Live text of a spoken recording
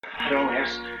should only have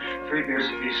 3 beers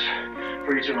apiece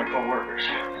for each of my co-workers.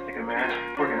 I think a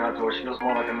man working outdoors feels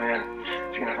more like a man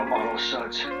if you can have a bottle of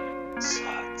Suds.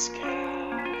 Sudscast.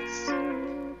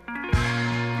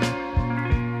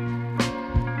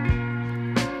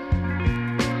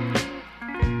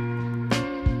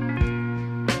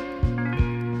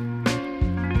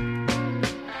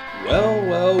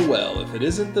 Well, if it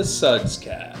isn't the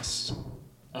Sudscast.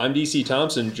 I'm DC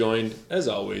Thompson, joined, as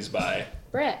always, by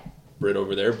Britt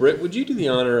over there. Britt, would you do the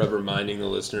honor of reminding the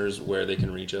listeners where they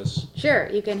can reach us? Sure.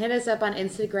 You can hit us up on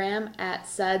Instagram at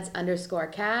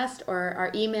suds_cast or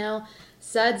our email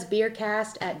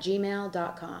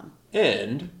sudsbeercast@gmail.com.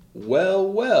 And,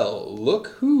 well, look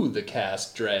who the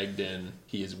cast dragged in.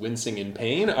 He is wincing in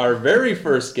pain. Our very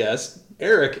first guest,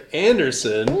 Eric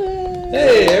Anderson.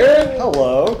 Hey, Eric.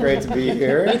 Hello, great to be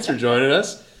here. Thanks for joining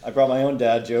us. I brought my own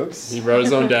dad jokes. He brought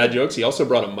his own dad jokes. He also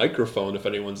brought a microphone, if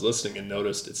anyone's listening and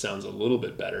noticed it sounds a little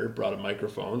bit better. Brought a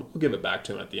microphone. We'll give it back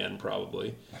to him at the end,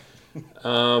 probably.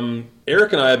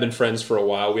 Eric and I have been friends for a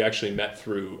while. We actually met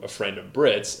through a friend of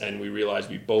Britt's, and we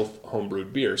realized we both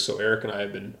homebrewed beer. So Eric and I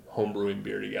have been homebrewing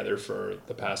beer together for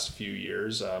the past few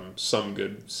years. Some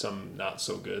good, some not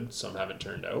so good. Some haven't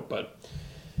turned out. But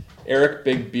Eric,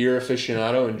 big beer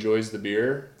aficionado, enjoys the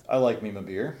beer. I like Mima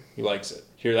beer. He likes it.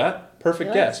 Hear that?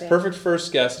 Perfect He likes guest. it. Perfect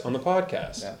first guest on the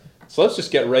podcast. Yeah. So let's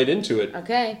just get right into it.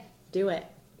 Okay, do it.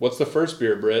 What's the first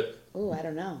beer, Britt? Ooh, I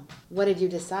don't know. What did you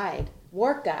decide?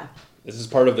 Warka. This is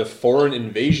part of the foreign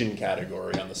invasion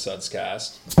category on the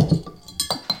Sudscast.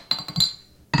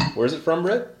 Where's it from,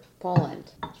 Britt?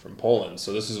 Poland. It's from Poland.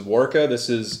 So this is Warka. This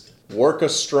is Warka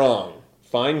Strong.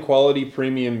 Fine quality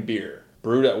premium beer.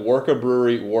 Brewed at Warka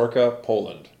Brewery, Warka,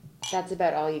 Poland. That's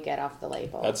about all you get off the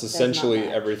label. That's There's essentially not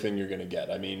much. everything you're going to get.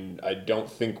 I mean, I don't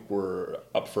think we're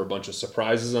up for a bunch of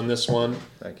surprises on this one.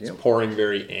 Thank you. It's pouring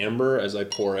very amber as I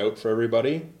pour out for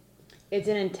everybody. It's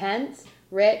an intense,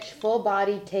 rich,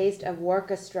 full-bodied taste of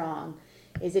Warka Strong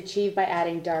is achieved by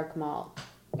adding dark malt.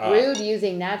 Brewed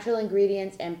using natural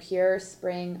ingredients and pure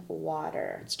spring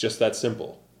water. It's just that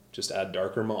simple. Just add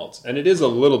darker malts. And it is a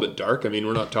little bit dark. I mean,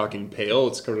 we're not talking pale.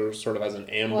 It's sort of has an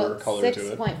amber color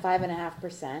to it.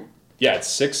 6.5%. Yeah, it's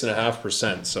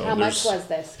 6.5%. So How much was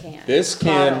this can? This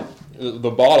can,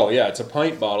 the bottle, yeah, it's a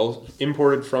pint bottle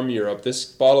imported from Europe. This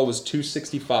bottle was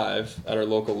 $2.65 at our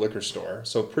local liquor store,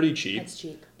 so pretty cheap. That's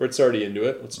cheap. Britt's already into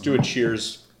it. Let's do a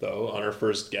cheers, though, on our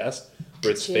first guest.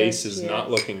 Britt's Cheers, face is cheers.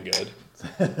 not looking good.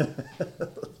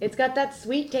 It's got that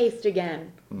sweet taste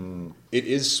again. It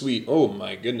is sweet. Oh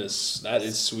my goodness, that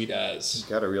is sweet as.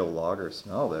 Got a real lager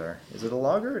smell there. Is it a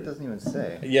lager? It doesn't even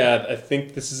say. Yeah, I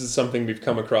think this is something we've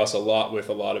come across a lot with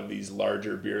a lot of these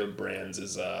larger beer brands.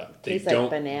 Is they Tastes like don't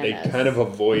bananas. they kind of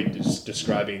avoid just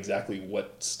describing exactly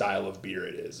what style of beer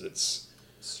it is. It's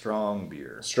Strong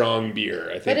beer. strong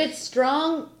beer. I think. But it's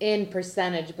strong in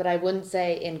percentage, but I wouldn't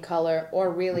say in color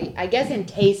or really. I guess in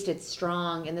taste it's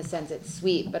strong in the sense it's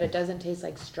sweet, but it doesn't taste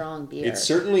like strong beer. It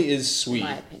certainly is sweet. In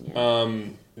my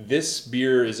opinion. This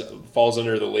beer falls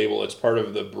under the label. It's part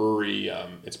of the brewery.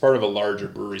 It's part of a larger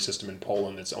brewery system in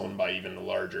Poland that's owned by even a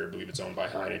larger. I believe it's owned by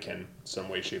Heineken, some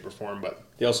way, shape, or form. But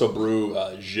they also brew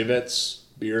Żywiec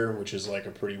beer, which is like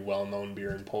a pretty well-known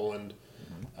beer in Poland.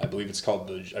 I believe it's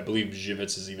called I believe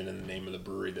Żywiec is even in the name of the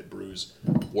brewery that brews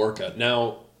Warka.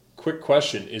 Now, quick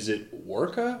question: is it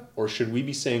Warka or should we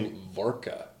be saying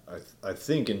Vorka? I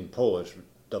think in Polish,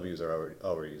 W's are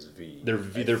always V.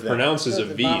 They're pronounced as a So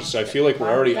it's a V, so I feel like we're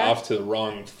already Varka? off to the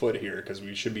wrong foot here because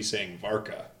we should be saying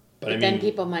Varka. But then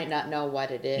people might not know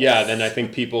what it is. Yeah, then I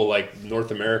think people like North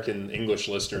American English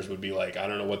listeners would be like, I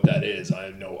don't know what that is.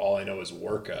 All I know is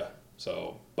Warka.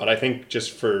 So, but I think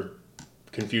just for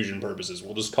confusion purposes,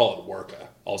 we'll just call it Warka.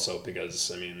 Also, because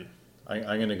I mean,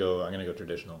 I'm gonna go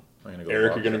traditional. I'm gonna go.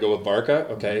 Eric, vodka. you're gonna go with Varka.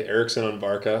 Okay, Eric's in on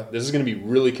Varka. This is gonna be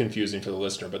really confusing for the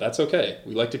listener, but that's okay.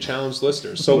 We like to challenge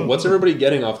listeners. So, what's everybody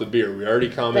getting off the beer? We already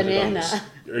commented on this. Banana.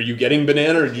 Are you getting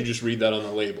banana, or did you just read that on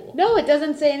the label? No, it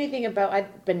doesn't say anything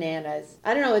about bananas.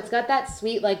 I don't know. It's got that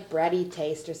sweet, like bready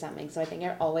taste or something. So I think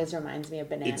it always reminds me of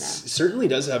banana. It certainly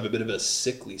does have a bit of a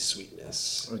sickly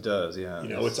sweetness. It does, yeah. You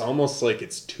know, it's almost like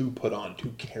it's too put on,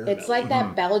 too caramel. It's like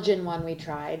that Belgian one we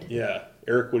tried. Yeah.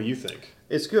 Eric, what do you think?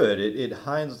 It's good. It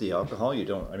hides the alcohol.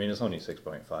 I mean, it's only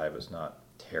 6.5. It's not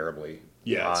terribly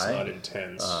Yeah, high. it's not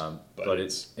intense. But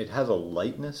it has a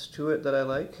lightness to it that I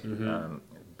like. Mm-hmm.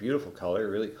 Beautiful color,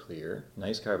 really clear,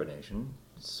 nice carbonation.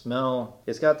 Smell,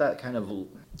 it's got that kind of,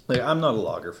 like, I'm not a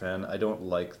lager fan. I don't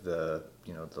like the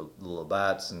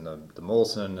Labatt's and the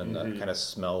Molson and that kind of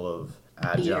smell of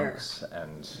adjuncts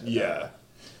and Yeah.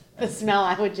 The smell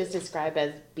I would just describe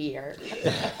as beer.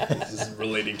 This is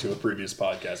relating to a previous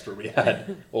podcast where we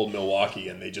had Old Milwaukee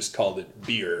and they just called it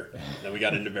beer. And then we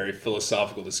got into a very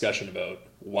philosophical discussion about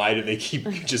why do they keep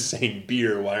just saying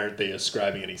beer? Why aren't they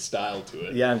ascribing any style to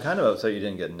it? Yeah, I'm kind of upset you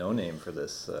didn't get no name for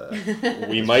this.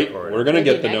 We might. We're gonna Maybe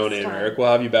get the next no name, time. Eric.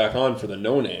 We'll have you back on for the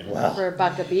no name. Wow. For a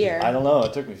buck of beer. I don't know.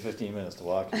 It took me 15 minutes to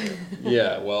walk here.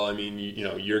 Yeah. Well, I mean, you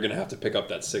know, you're gonna have to pick up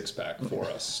that 6-pack for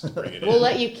us to bring it We'll in.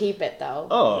 let you keep it though.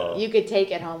 Oh. You could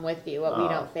take it home with you. What we Oh.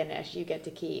 don't finish, you get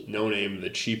to keep. No name, the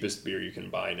cheapest beer you can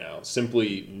buy now.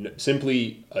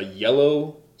 Simply a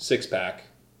yellow 6-pack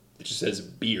that just says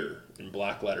beer in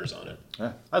black letters on it.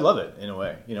 Yeah, I love it in a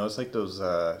way. You know, it's like those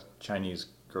Chinese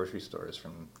grocery stores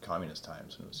from communist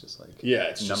times when it was just like Yeah,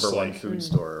 it's just number one like- food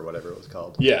store or whatever it was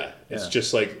called. Yeah, it's Yeah.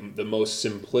 just like the most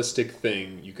simplistic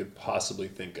thing you could possibly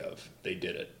think of. They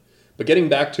did it. But getting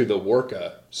back to the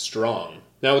Worka Strong.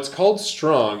 Now it's called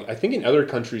Strong. I think in other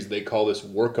countries they call this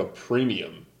Worka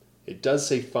Premium. It does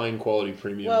say fine quality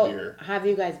premium Well, beer. have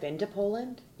you guys been to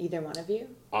Poland? Either one of you?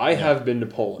 I have been to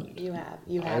Poland. You have.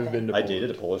 You I have. have been to I Poland.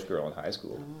 dated a Polish girl in high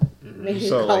school. Maybe you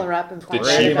So, call like, her up and Did find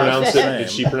Pretty she out much pronounce the it? same.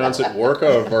 Did she pronounce it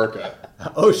Worka or Vorka?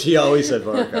 Oh, she always said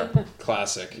vodka.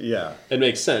 Classic. Yeah. It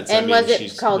makes sense. And I mean, was it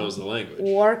she called knows the language.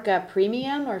 Worka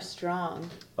Premium or Strong?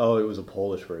 Oh, it was a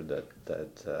Polish word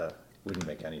that wouldn't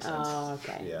make any sense. Oh,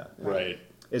 okay. Yeah. Right.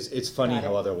 It's funny Got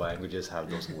how it. other languages have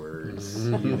those words,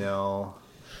 you know.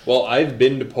 Well, I've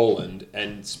been to Poland,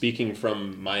 and speaking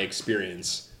from my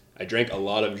experience, I drank a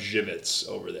lot of Żywec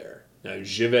over there. Now,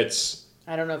 Żywec,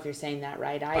 I don't know if you're saying that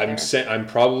right either. I'm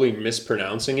probably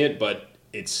mispronouncing it, but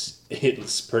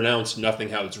it's pronounced nothing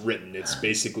how it's written. It's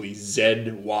basically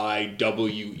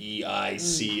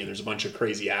ZYWEIC, and there's a bunch of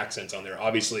crazy accents on there.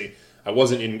 Obviously, I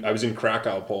was in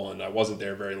Krakow, Poland. I wasn't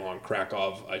there very long.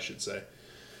 Krakow, I should say.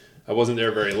 I wasn't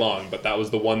there very long, but that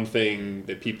was the one thing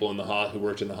that people in the who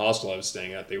worked in the hostel I was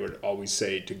staying at, they would always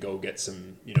say to go get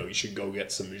some, you should go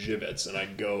get some Żywec. And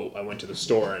I went to the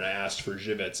store and I asked for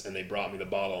Żywec, and they brought me the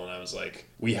bottle, and I was like,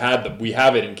 we have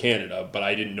it in Canada, but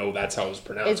I didn't know that's how it was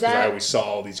pronounced, because I always saw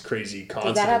all these crazy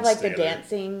consonants. Does that have like the together.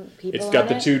 dancing people? It's got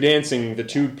on the it? the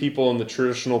two people in the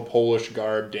traditional Polish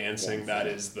garb dancing. That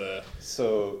is the.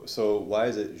 So why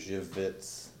is it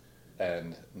Żywec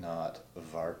and not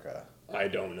Varka? I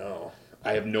don't know.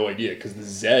 I have no idea, because the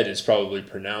Z is probably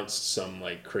pronounced some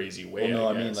like crazy way. Well, no,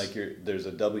 I mean guess. like there's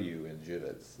a W in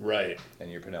Żywec, Right. and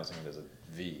you're pronouncing it as a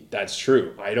V. That's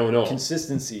true. I don't know.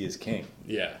 Consistency is king.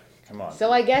 Yeah. Come on.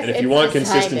 So I guess And if it's you want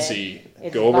decided. consistency,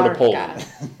 It's go over to Varka.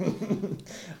 Poland.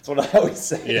 That's what I always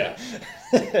say. Yeah.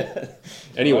 Want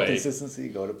Anyway, consistency,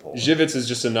 go to Poland. Żywec is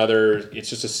just it's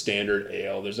just a standard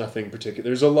ale. There's nothing particular.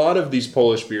 There's a lot of these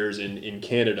Polish beers in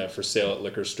Canada for sale at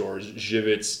liquor stores.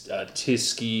 Żywec,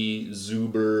 Tiski,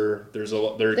 Zuber.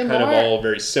 They're kind of all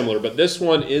very similar, but this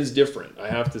one is different, I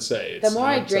have to say. The more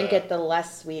I drink it, the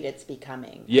less sweet it's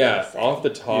becoming. I Yeah, would say. off the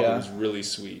top Yeah. it was really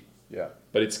sweet, Yeah.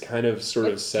 but it's kind of sort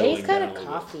It of settling tastes kind down of a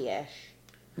little bit. coffee-ish.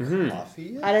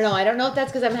 Coffee? I don't know. I don't know if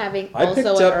that's because I'm having I also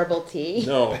picked an up- herbal tea.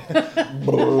 No.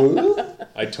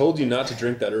 I told you not to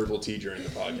drink that herbal tea during the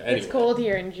podcast. Anyway, It's cold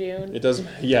here in June. It doesn't.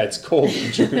 Yeah, it's cold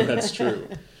in June. That's true.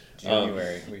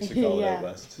 January. We used to call it Yeah. out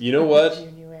west. You know what?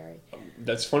 January.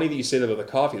 That's funny that you say that about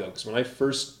the coffee, though, because when I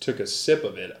first took a sip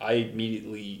of it, I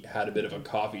immediately had a bit of a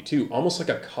coffee too, almost like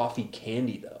a coffee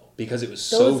candy, though, because it was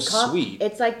so sweet.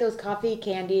 It's like those coffee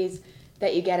candies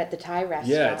that you get at the Thai restaurant.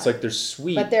 Yeah, it's like they're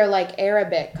sweet. But they're like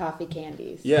Arabic coffee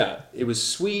candies. Yeah, it was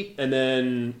sweet, and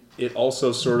then it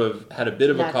also sort of had a bit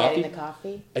of Not a coffee. getting the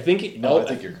coffee. I think. No, I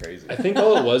think you're crazy. I think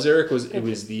all it was, Eric, was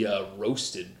the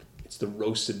roasted. It's the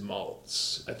roasted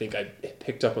malts. I think I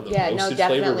picked up on the Yeah, no, roasted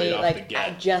flavor definitely. right off the Like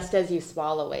get. just as you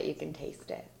swallow it, you can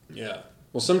taste it. Yeah.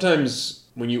 Well, sometimes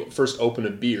when you first open a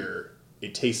beer,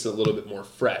 it tastes a little bit more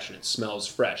fresh and it smells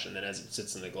fresh, and then as it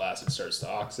sits in the glass, it starts to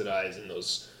oxidize, and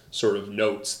those sort of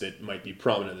notes that might be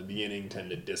prominent at the beginning tend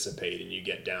to dissipate, and you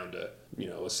get down to,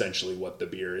 essentially what the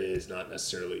beer is, not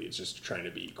necessarily it's just trying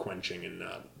to be quenching and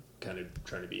not kind of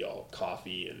trying to be all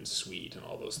coffee and sweet and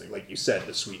all those things. Like you said,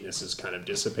 the sweetness is kind of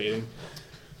dissipating.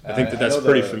 I think that's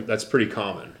know that's pretty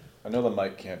common. I know the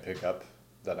mic can't pick up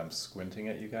that I'm squinting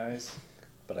at you guys,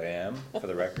 but I am, for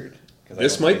the record. 'cause I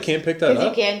This don't mic taste- can't pick that Because you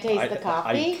up. can't taste the I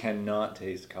coffee. cannot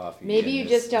taste coffee. Maybe in you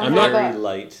this just don't I'm have very a,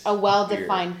 light a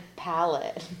well-defined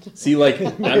palate. See, like,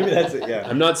 Maybe I'm, that's it. Yeah.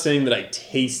 I'm not saying that I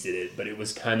tasted it, but it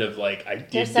was kind of like I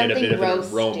did There's get a bit of something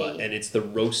an aroma, roasty. and it's the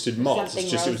roasted malts. It's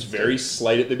something just it was roasty. very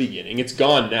slight at the beginning. It's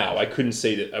gone now. I wouldn't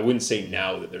say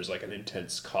now that there's like an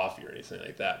intense coffee or anything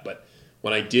like that. But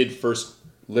when I did first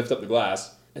lift up the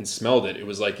glass, and smelled it, it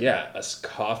was like, yeah, a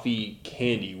coffee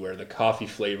candy where the coffee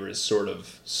flavor is sort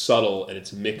of subtle and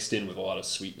it's mixed in with a lot of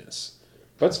sweetness.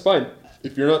 That's fine.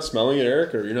 If you're not smelling it,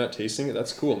 Eric, or you're not tasting it,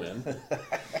 that's cool, man.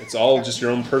 It's all just your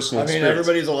own personal experience.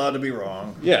 everybody's allowed to be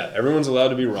wrong. Yeah, everyone's allowed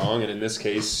to be wrong, and in this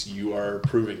case, you are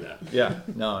proving that. Yeah.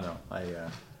 No.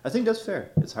 I think that's fair.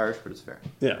 It's harsh, but it's fair.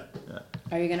 Yeah.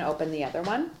 Are you going to open the other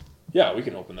one? Yeah, we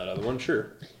can open that other one,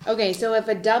 sure. Okay, so if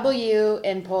a W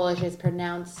in Polish is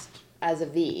pronounced as a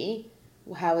V,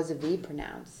 how is a V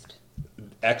pronounced?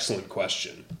 Excellent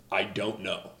question. I don't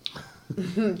know.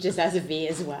 Just as a V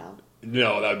as well.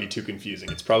 No, that would be too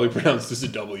confusing. It's probably pronounced as a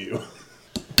W.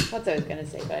 That's what I was going to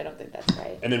say, but I don't think that's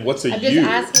right. And then what's a I'm U? just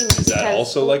asking Is that because-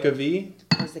 also like a V?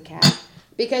 Where's the cat?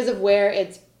 Because of where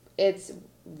it's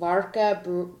Warka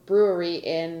Brewery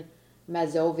in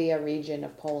Mazovia region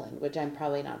of Poland, which I'm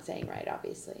probably not saying right,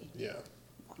 obviously. Yeah.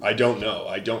 I don't know.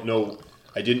 I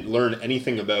didn't learn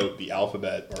anything about the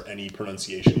alphabet or any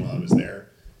pronunciation while I was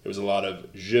there. It was a lot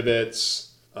of Żywiec,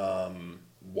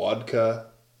 Wodka.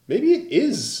 Maybe it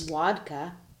is.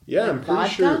 Vodka. Yeah, Like I'm pretty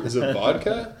vodka? sure. Is it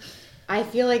vodka? I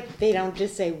feel like they don't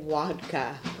just say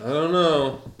vodka. I don't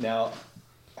know. Now,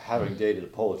 having dated a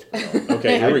Polish girl,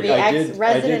 Okay, here we The go.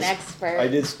 resident expert. I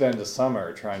did spend a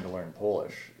summer trying to learn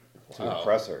Polish to Wow.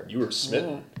 impress her. You were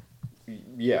smitten.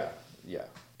 Yeah.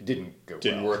 It didn't go.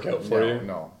 Didn't well. work out for you?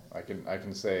 No, I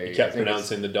can say. You kept I think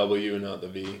pronouncing the W and not the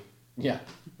V. it's-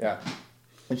 Yeah.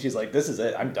 And she's like, "This is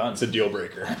it. I'm done. It's a deal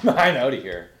breaker. I'm out of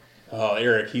here." Oh,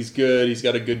 Eric, he's good. He's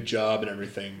got a good job and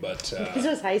everything, but This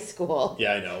was high school.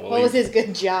 yeah, I know. Well, What was his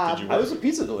good job? Did you I was a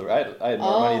pizza deliverer. I had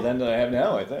more money then than I have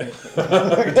now. I think.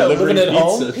 delivering Living at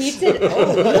home. pizzas. Pizza.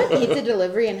 Oh, you had pizza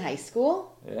delivery in high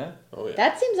school? Yeah. Oh yeah.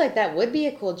 That seems like that would be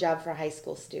a cool job for a high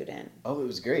school student. Oh, it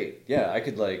was great. Yeah, I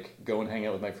could like go and hang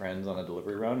out with my friends on a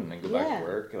delivery run and then go back Yeah. to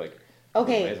work. Like, it was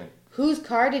Okay, amazing. whose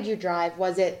car did you drive?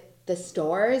 Was it the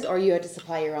stores or you had to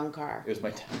supply your own car? It was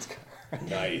my dad's car.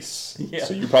 Nice. Yeah.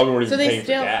 So you probably weren't So even they paying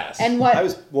still for gas. and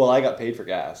I got paid for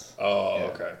gas. Oh, Yeah.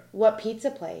 okay. what pizza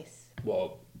place?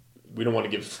 Well, we don't want to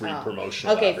give free Oh.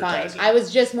 promotional Okay, fine. advertising. I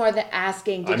was just more than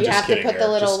asking. Did I'm you just have kidding, to put the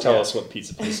Eric. little? Just tell us what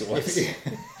pizza place it was.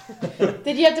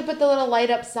 Did you have to put the little light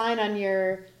up sign on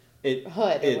your It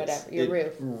hood or it's- whatever, your it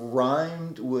roof?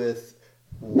 rhymed with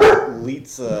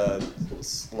Litza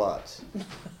slut.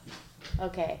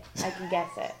 Okay, I can guess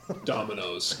it.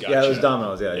 Domino's. Gotcha. Yeah, it was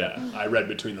Domino's. Yeah, Yeah, I read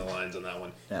between the lines on that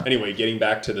one. Yeah. Anyway, getting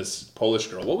back to this Polish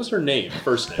girl. What was her name?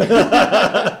 First name?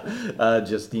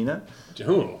 Justina.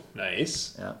 Oh,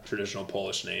 nice. Yeah. Traditional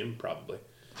Polish name, probably.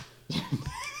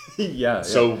 Yeah.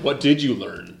 So, what did you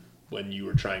learn when you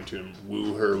were trying to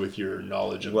woo her with your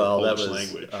knowledge of well, the that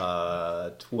Polish was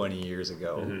language? 20 years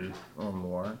ago or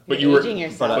more. But You're you were aging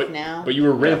yourself but, now. But you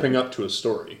were ramping up to a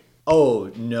story.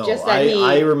 Oh no! Just that he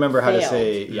I remember how to failed.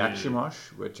 say "yakshimash,"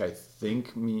 which I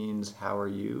think means "How are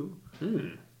you?"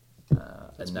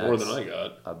 That's more than I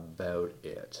got. About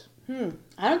it.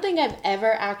 I don't think I've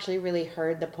ever actually really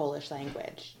heard the Polish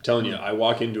language. I'm telling you, I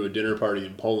walk into a dinner party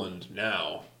in Poland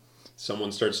now.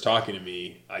 Someone starts talking to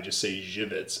me. I just say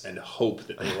Żywiec and hope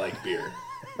that they like beer.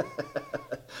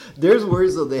 There's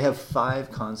words though they have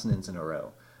 5 consonants in a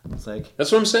row. It's like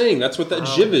That's what I'm saying. That's what that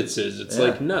Żywiec is. It's Yeah.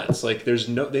 like nuts. Like there's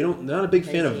no, they don't. Not a big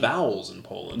fan of Crazy. vowels in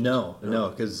Poland. no,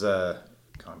 because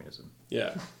communism.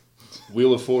 Yeah.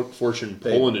 Wheel of Fortune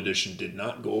Poland edition did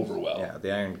not go over well. Yeah,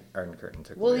 the Iron Curtain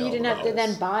took. Well, away you all didn't the have to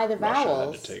then vowels. buy the Russia had to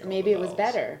vowels. take all Maybe the it was vowels.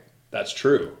 better. That's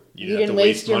true. You have didn't to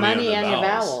waste your money the on your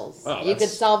vowels. Wow, You could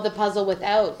that's- solve the puzzle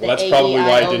without the Well, that's A, probably E,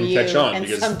 why it I, O, didn't catch U, on, and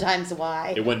because sometimes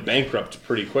why. It went bankrupt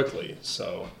pretty quickly.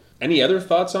 So, any other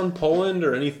thoughts on Poland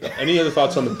or any other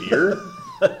thoughts on the beer?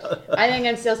 I think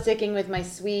I'm still sticking with my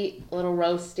sweet little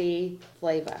roasty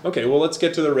flavor. Okay, well, let's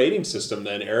get to the rating system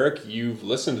then. Eric, you've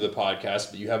listened to the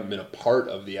podcast, but you haven't been a part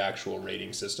of the actual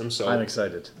rating system, so I'm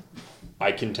excited.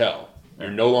 I can tell. You're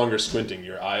no longer squinting.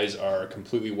 Your eyes are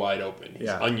completely wide open. He's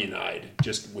Yeah. onion-eyed,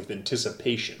 just with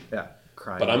anticipation. Yeah,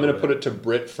 crying. But I'm going to put it to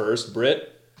Britt first.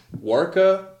 Britt,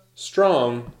 Warka,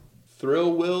 strong,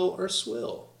 thrill, will, or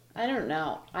swill? I don't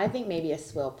know. I think maybe a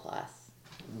swill plus.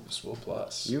 Swill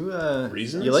plus. You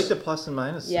Reasons? You like the plus and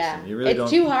minus Yeah, system. You really it's don't.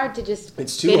 too hard to just.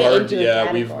 It's fit too it hard. into a Yeah,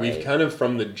 category. we've kind of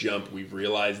from the jump we've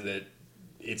realized that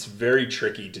it's very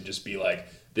tricky to just be like,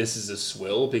 this is a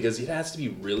swill, because it has to be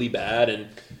really bad, and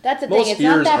That's the most thing. It's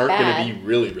not beers that aren't bad. going to be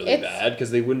really, really It's- bad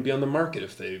because they wouldn't be on the market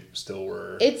if they still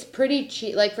were. It's pretty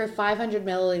cheap. Like for 500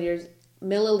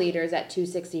 milliliters at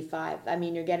 $2.65. I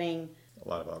mean, you're getting A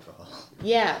lot of alcohol.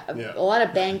 Yeah. a lot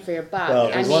of bang for your buck. Well,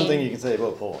 I there's mean, one thing you can say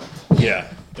about Poland. Yeah,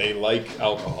 they like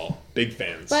alcohol. Big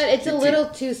fans. but it's a Big little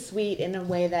too sweet in a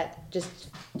way that just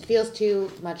feels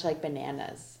too much like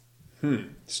bananas.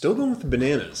 Still going with the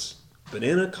bananas.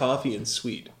 Banana, coffee, and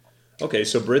sweet. Okay,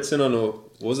 so Brit's in on a,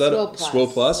 what was that? Swill Plus. Swill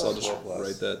Plus. I'll just Swill Plus.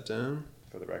 write that down.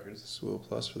 For the records. Swill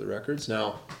Plus for the records.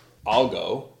 Now, I'll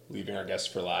go, leaving our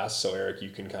guest for last. So, Eric, you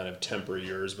can kind of temper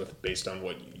yours based on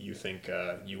what you think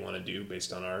you want to do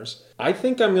based on ours. I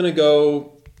think I'm going to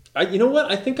go... you know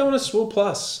what? I think I want a Swill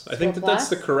Plus. I think that's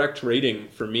the correct rating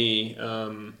for me.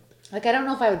 Like, I don't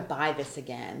know if I would buy this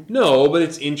again. No, but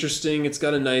it's interesting. It's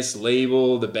got a nice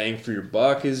label. The bang for your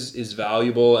buck is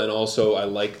valuable, and also I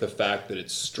like the fact that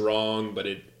it's strong. But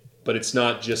it's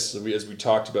not just, as we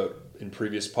talked about in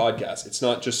previous podcasts, it's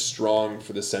not just strong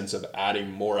for the sense of adding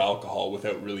more alcohol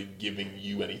without really giving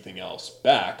you anything else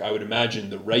back. I would imagine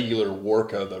the regular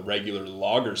Wodka, the regular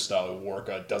lager style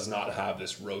Wodka, does not have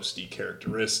this roasty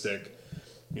characteristic.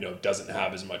 Doesn't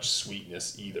have as much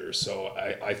sweetness either. So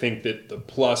I think that the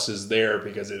plus is there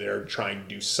because they're trying to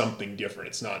do something different.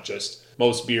 It's not just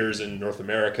most beers in North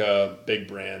America, big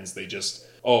brands, they just,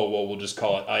 we'll just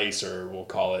call it ice or we'll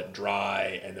call it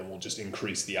dry and then we'll just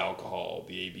increase the alcohol,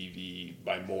 the ABV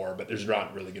by more. But there's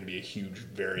not really going to be a huge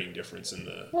varying difference in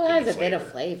the Well, it in has the a bit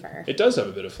of flavor. flavor. It does have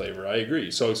a bit of flavor, I agree.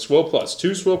 So Swill Plus,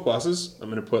 2 Swill Pluses. I'm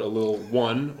going to put a little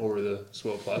 1 over the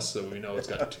Swill Plus so we know it's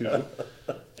got 2.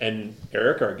 And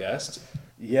Eric, our guest,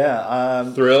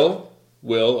 Yeah. Thrill,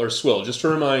 Will, or Swill, just to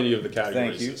remind you of the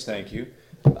categories. Thank you.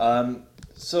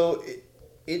 So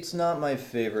it's not my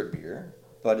favorite beer,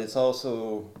 but it's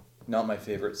also not my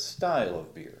favorite style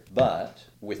of beer. But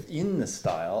within the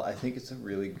style, I think it's a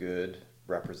really good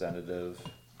representative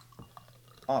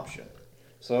option.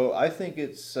 So I think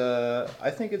it's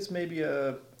maybe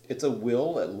it's a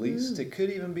Will at least. It could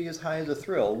even be as high as a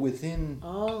Thrill within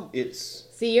its.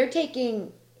 See, you're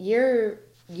taking your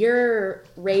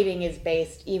rating is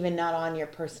based even not on your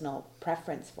personal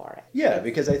preference for it. Yeah,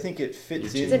 because I think it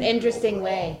fits in. It's an interesting overall.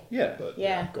 way. Yeah. But,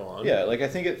 Yeah. Go on. Yeah, like I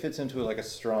think it fits into like a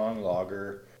strong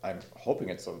lager. I'm hoping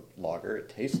it's a lager. It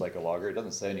tastes like a lager. It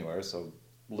doesn't say anywhere, so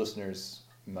listeners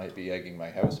might be egging my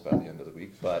house by the end of the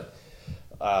week. But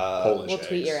Polish We'll eggs.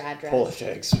 tweet your address. Polish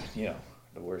eggs,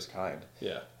 the worst kind.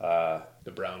 Yeah.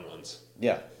 The brown ones.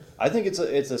 Yeah, I think it's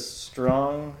a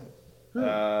strong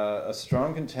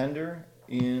contender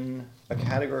in a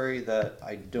category that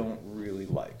I don't really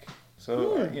like.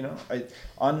 So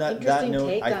on that Interesting note,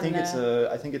 take I on think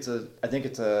that.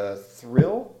 it's a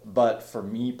Thrill, but for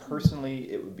me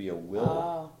personally, it would be a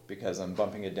Will because I'm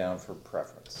bumping it down for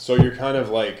preference. So you're kind of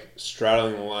like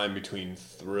straddling the line between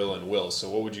Thrill and Will.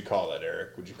 So what would you call that,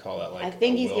 Eric? Would you call that like I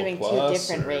think a he's Will giving plus,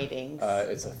 2 different or- ratings.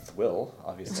 It's a Thrill,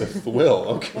 obviously. It's a Thrill.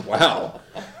 Okay. Wow.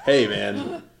 Hey,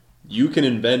 man. You can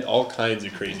invent all kinds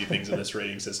of crazy things in this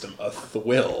rating system. A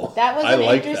Thrill. That was I an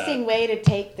like interesting that. way to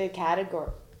take the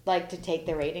category, like to take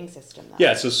the rating system. Though.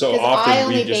 Yeah, so Because often I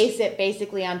only we just... base it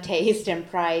basically on taste and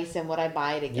price and what I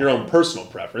buy it again. your own personal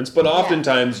preference, but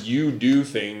oftentimes you do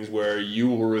things where you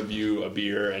will review a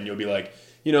beer and you'll be like,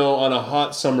 on a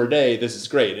hot summer day, this is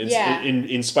great. And it's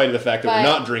in spite of the fact that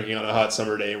we're not drinking on a hot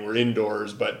summer day and we're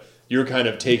indoors, but you're kind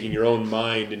of taking your own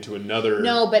mind into another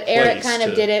No, but Eric place kind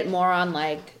of to- did it more on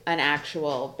like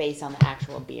based on the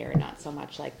actual beer, not so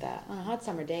much like that. On a hot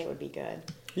summer day, it would be good.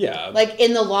 Yeah. Like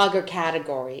in the lager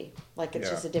category, like it's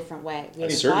Yeah. just a different way.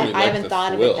 certainly I like haven't the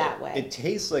thought of Thrill. it that way. It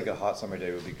tastes like a hot summer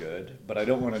day would be good, but I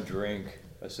don't want to drink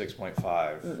a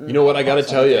 6.5. You know what? I got to Hot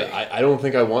tell summer you, day. I don't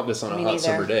think I want this on a Me hot neither.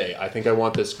 summer day. I think I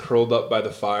want this curled up by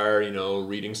the fire,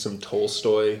 reading some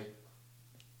Tolstoy.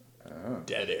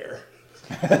 Dead air.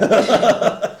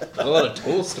 Not a lot of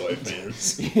Tolstoy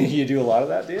fans. You do a lot of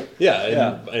that, do you?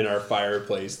 Yeah, in our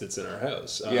fireplace that's in our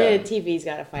house. Yeah. The TV's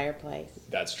got a fireplace.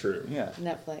 That's true. Yeah.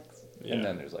 Netflix. Yeah. And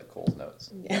then there's like Cole's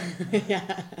notes.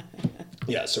 Yeah.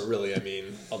 Yeah, so really, I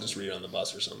will just read it on the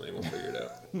bus or something. We'll figure it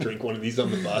out. Drink one of these on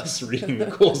the bus, reading the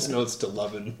Cole's Notes to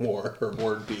Love and War, or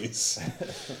War and Peace.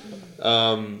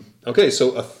 Okay,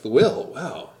 so a Thrill.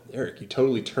 Wow, Eric, you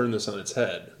totally turned this on its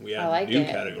head. We have like a new it.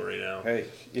 category now. Hey,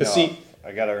 See-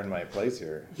 I gotta earn my place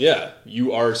here. Yeah,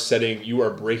 you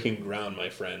are breaking ground, my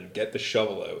friend. Get the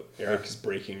shovel out. Eric is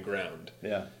breaking ground.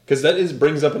 Yeah. Because that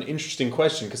brings up an interesting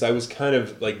question, because I was kind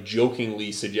of like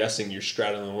jokingly suggesting you're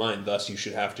straddling the line, thus you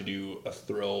should have to do a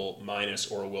Thrill minus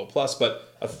or a Will plus. But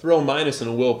a Thrill minus and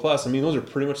a Will plus, those are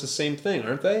pretty much the same thing,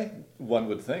 aren't they? One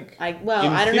would think. In I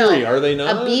don't theory, know. are they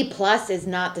not? A B plus is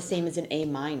not the same as an A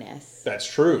minus. That's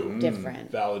true. Different.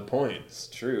 Valid point. It's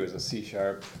true, as a C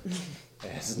sharp.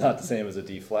 It's not the same as a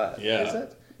D flat. Yeah. Is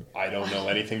it? I don't know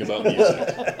anything about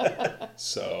music.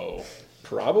 So,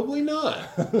 probably not.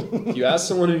 If you ask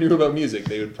someone who knew about music,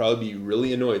 they would probably be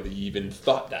really annoyed that you even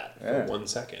thought that Yeah. for 1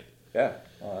 second. Yeah.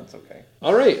 Oh, that's okay.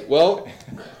 All right. Well,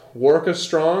 Warka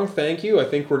Strong, thank you. I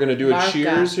think we're going to do a Varka.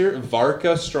 cheers here.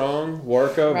 Varka Strong,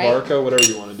 Warka, Right. Varka, whatever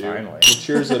you want to do. Finally. We'll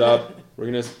cheers it up. We're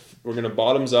gonna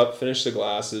bottoms up, finish the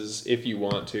glasses if you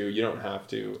want to. You don't have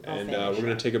to. I'll And finish we're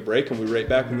gonna it. take a break and we'll be right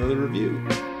back with another review.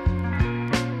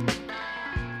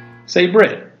 Say,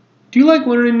 Britt, do you like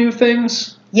learning new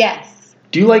things? Yes.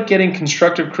 Do you like getting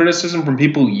constructive criticism from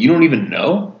people you don't even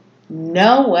know?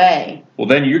 No way. Well,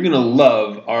 then you're going to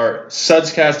love our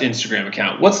Sudscast Instagram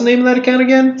account. What's the name of that account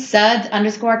again?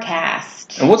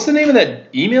 Suds_cast. And what's the name of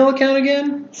that email account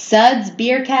again?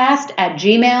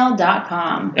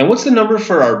 Sudsbeercast@gmail.com. And what's the number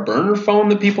for our burner phone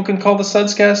that people can call the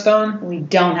Sudscast on? We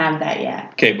don't have that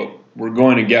yet. Okay, but we're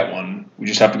going to get one. We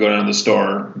just have to go down to the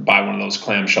store, buy one of those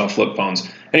clamshell flip phones.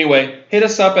 Anyway, hit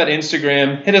us up at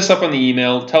Instagram, hit us up on the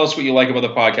email, tell us what you like about the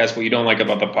podcast, what you don't like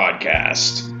about the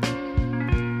podcast.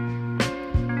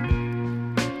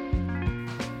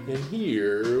 And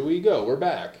here we go. We're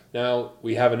back. Now,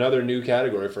 we have another new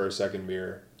category for our second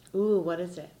beer. Ooh, what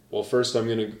is it? Well, first I'm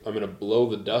gonna blow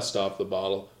the dust off the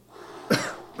bottle.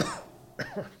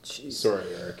 Sorry,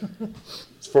 Eric.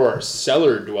 It's for our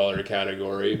cellar dweller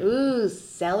category. Ooh,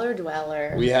 cellar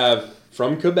dweller. We have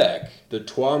from Quebec the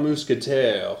Trois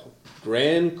Mousquetaires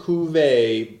Grand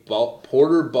Cuvée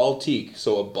Porter Baltique,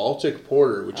 so a Baltic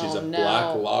porter, which is a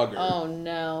black lager. Oh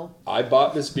no! I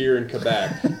bought this beer in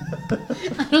Quebec.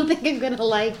 I don't think I'm gonna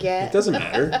like it. It doesn't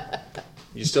matter.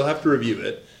 You still have to review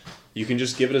it. You can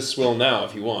just give it a swill now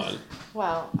if you want.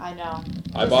 Well, I know.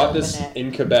 I bought this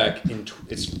in Quebec.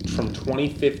 It's from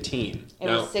 2015. It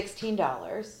was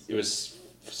 $16. It was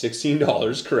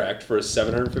 $16, correct, for a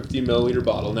 750 milliliter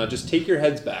bottle. Now, just take your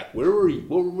heads back. Where were you?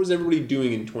 What was everybody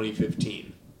doing in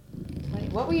 2015?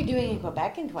 What were you doing in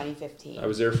Quebec in 2015? I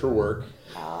was there for work.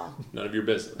 Oh, None of your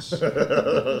business.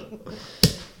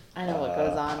 I know what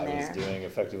goes on I there. was doing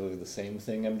effectively the same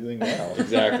thing I'm doing now.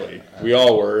 Exactly. We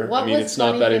all were. What I mean, was it's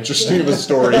not that 2015? interesting of a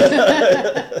story.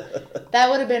 That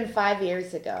would have been 5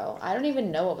 years ago. I don't even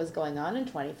know what was going on in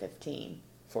 2015.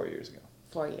 4 years ago.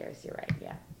 4 years, you're right,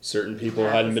 yeah. Certain people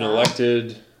Half hadn't is been off.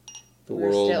 elected. The We're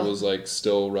world still- was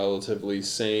still relatively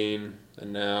sane.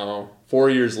 And now, 4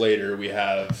 years later, we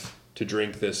have to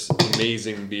drink this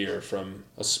amazing beer from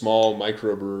a small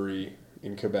microbrewery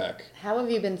in Quebec. How have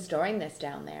you been storing this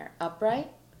down there? Upright?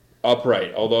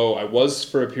 Upright, although I was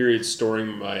for a period storing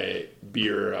my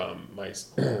beer, my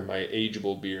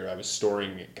ageable beer. I was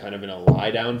storing it kind of in a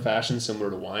lie down fashion, similar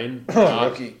to wine.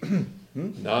 Rookie.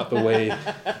 Not the way.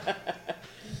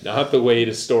 Not the way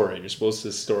to store it. You're supposed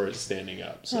to store it standing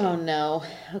up. So Oh no.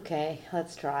 Okay,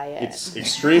 let's try it. it's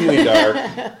extremely dark.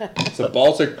 It's a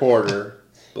Baltic porter,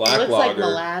 black It looks like lager.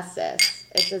 molasses.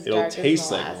 It's as It'll dark taste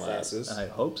as like molasses. molasses. I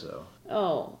hope so.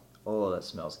 Oh. Oh, that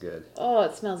smells good. Oh,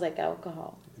 it smells like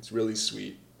alcohol. It's really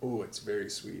sweet. Oh, it's very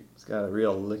sweet. It's got a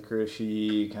real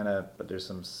licoricey kind of, but there's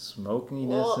some smokiness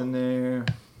Well- in there.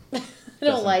 I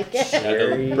don't like it. Yeah,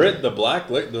 Cherry.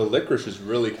 the licorice is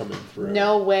really coming through.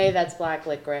 No way that's black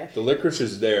licorice. The licorice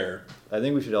is there. I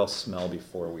think we should all smell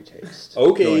before we taste.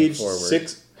 Oak going aged forward.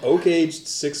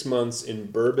 6 months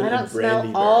in bourbon I and don't brandy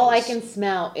smell. All I barrels. can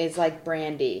smell is like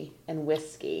brandy and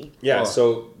whiskey. Yeah, Oh.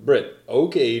 so Britt,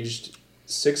 oak aged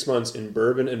 6 months in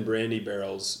bourbon and brandy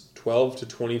barrels, 12 to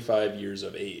 25 years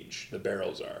of age. The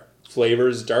barrels are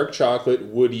flavors: dark chocolate,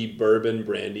 woody, bourbon,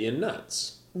 brandy, and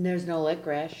nuts. And there's no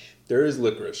licorice. There is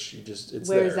licorice. It's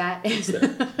Where's there. that? It's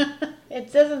there.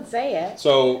 It doesn't say it.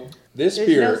 So this There's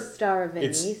beer, no star of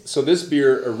anise. so this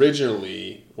beer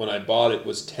originally, when I bought it,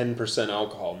 was 10%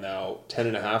 alcohol. Now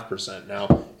 10.5%.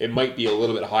 Now it might be a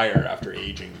little bit higher after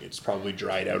aging. It's probably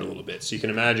dried out a little bit. So you can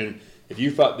imagine if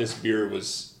you thought this beer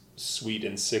was sweet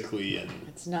and sickly and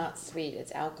It's not sweet.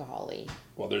 It's alcohol-y.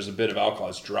 well, there's a bit of alcohol.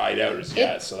 It's dried out as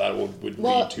yet, so that would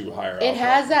Well, lead to higher. It alcohol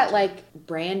has that content. like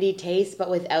brandy taste, but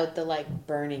without the like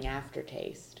burning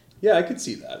aftertaste. Yeah, I could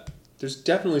see that. There's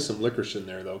definitely some licorice in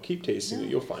there, though. Keep tasting it;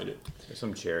 you'll find it. There's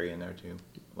some cherry in there too.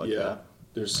 Like yeah, that.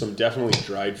 there's some definitely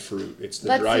dried fruit. It's the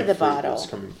Let's see dried the fruit bottle. that's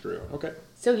coming through. Okay.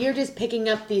 So you're just picking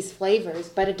up these flavors,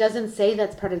 but it doesn't say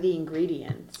that's part of the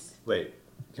ingredients. Wait,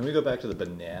 can we go back to the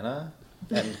banana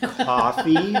and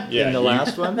coffee Yeah, in the you-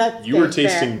 last one? That's You were fair.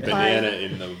 tasting Fine. banana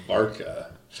in the Varka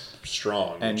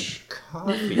strong, And which,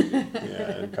 coffee.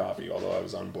 yeah, and coffee. Although I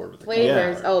was on board with the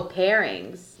Flavors. coffee. Oh,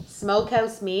 pairings.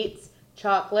 Smokehouse meats,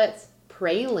 chocolates,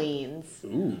 pralines.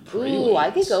 Ooh, Ooh, I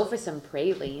could pralines. go for some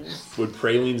pralines. Would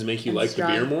pralines make you And like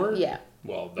strong- the beer more? Yeah.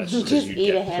 Well, that's just Just because eat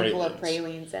you'd a get handful of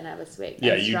pralines. pralines and have a sweet.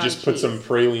 Yeah, and you strong just put some cheese.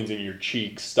 pralines in your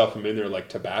cheeks, stuff them in there like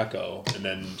tobacco, and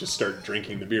then just start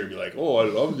drinking the beer and be like, oh, I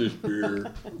love this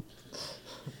beer.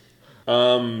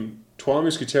 Trois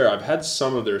Mousquetaires, I've had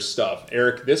some of their stuff.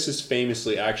 Eric, this is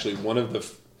famously actually one of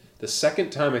the second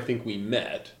time I think we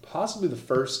met, possibly the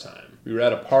first time. We were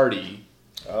at a party.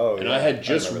 Oh, and yeah. I had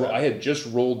just remember that. I had just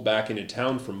rolled back into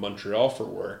town from Montreal for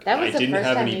work. That and was I the didn't first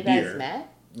have time any you beer. guys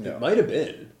met? No. It might have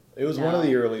been. It was one of No.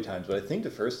 the early times, but I think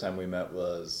the first time we met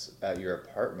was at your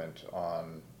apartment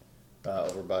on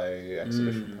over by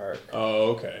Exhibition Park.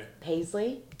 Oh, okay.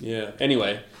 Paisley? Yeah.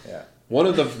 Anyway, Yeah. one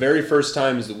of the very first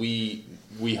times that we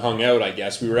hung out, I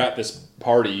guess we were at this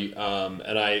party, and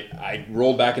I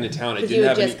rolled back into town. I Because didn't you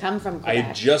had have just come from I had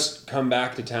Quebec. just come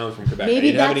back to town from Quebec. I Maybe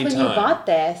didn't have that's any when time. you bought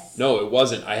this. No, it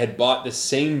wasn't. I had bought the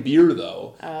same beer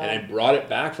though, Oh. and I brought it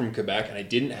back from Quebec, and I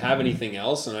didn't have anything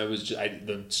else, and I was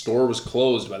the store was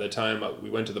closed by the time we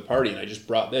went to the party, and I just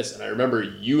brought this, and I remember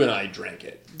you and I drank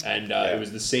it, and it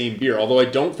was the same beer. Although I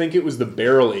don't think it was the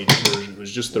barrel aged version; it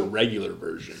was just the regular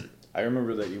version. I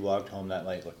remember that you walked home that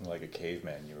night looking like a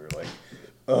caveman. You were like,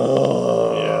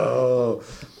 oh.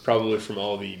 Probably from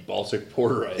all the Baltic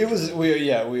Porter. I It was,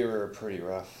 we were pretty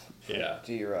rough. Yeah.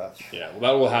 Pretty rough. Yeah, well,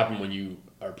 that will happen when you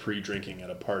are pre-drinking at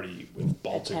a party with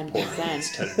Baltic 10%. Porter.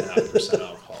 It's 10.5%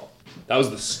 alcohol. That was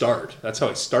the start. That's how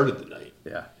I started the night.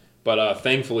 Yeah. But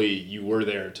thankfully, you were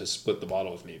there to split the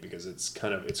bottle with me because it's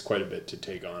quite a bit to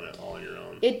take on it all on your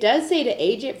own. It does say to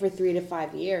age it for 3 to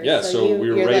 5 years. Yeah, so we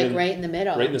were you're right like in- right in the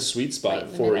middle. Right in the sweet spot Right at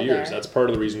in the 4 middle years. there. That's part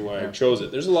of the reason why I chose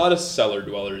it. There's a lot of cellar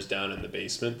dwellers down in the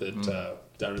basement that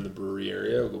down in the brewery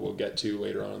area that we'll get to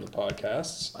later on in the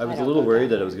podcasts. I was I a don't little know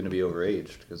worried that that it was going to be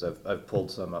overaged because I've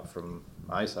pulled some up from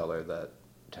my cellar that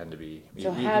tend to be.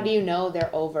 So how do you know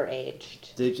they're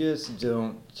overaged? They just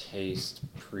don't taste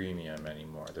premium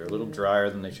anymore. They're a little drier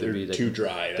than they should They're be. They too can-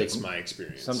 dry. they That's can- my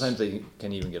experience. Sometimes they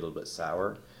can even get a little bit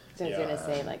sour. So I was Yeah. gonna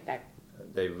say like that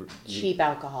They cheap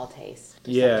alcohol taste.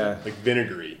 Yeah, like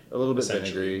vinegary. a little bit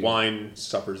Essentially, vinegary. wine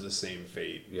suffers the same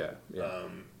fate. Yeah, yeah,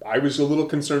 I was a little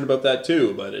concerned about that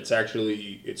too, but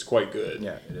it's quite good.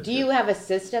 yeah. It is Do you good. have a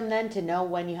system then to know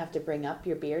when you have to bring up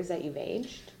your beers that you've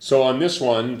aged? So on this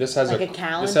one, this has Like a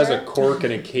this has a calendar? cork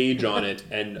and a cage on it,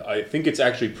 and I think it's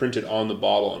actually printed on the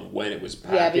bottle and when it was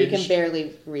packaged. Yeah, but you can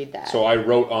barely read that. So I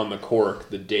wrote on the cork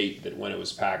the date that when it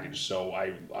was packaged. So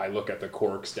I look at the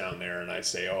corks down there and I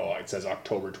say, oh, it says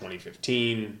October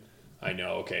 2015. I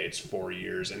know, okay, it's 4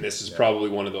 years, and this is probably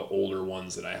one of the older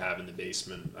ones that I have in the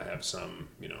basement. I have some,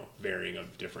 varying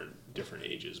of different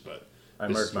ages, but I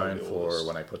this mark is one mine of the for oldest.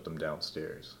 when I put them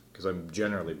downstairs because I'm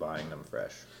generally buying them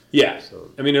fresh. Yeah, So-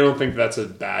 I mean, I don't think that's a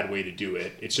bad way to do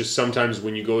it. It's just sometimes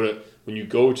when you go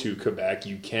to Quebec,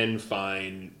 you can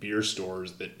find beer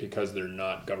stores that, because they're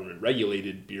not government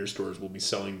regulated, beer stores will be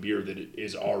selling beer that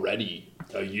is already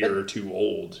a year or two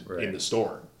old in Right. the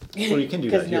store Well, you can do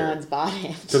because that no here. one's bought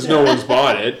it. because no one's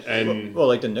bought it. And Well,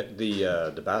 like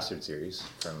the Bastard series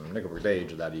from Nickelbrook, they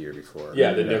aged that a year before.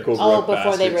 yeah, the Nickel Oh, Brook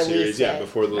before they Basket series, release yeah, it.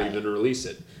 before they Right. even release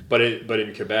it. But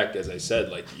in Quebec, as I said,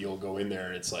 like you'll go in there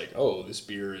and it's like, oh, this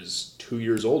beer is 2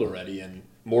 years old already, and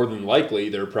more than likely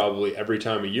they're probably every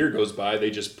time a year goes by they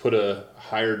just put a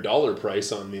higher dollar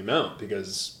price on the amount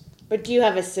because But do you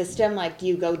have a system, like do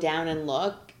you go down and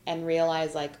look and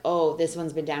realize like, oh, this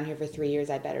one's been down here for 3 years,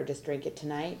 I better just drink it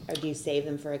tonight? Or do you save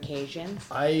them for occasions?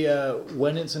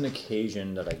 When it's an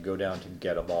occasion that I go down to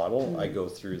get a bottle, I go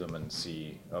through them and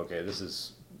see. Okay,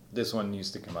 this one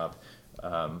needs to come up.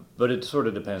 But it sort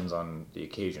of depends on the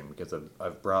occasion because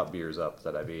I've brought beers up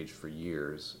that I've aged for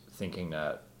years, thinking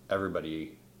that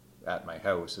everybody at my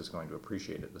house is going to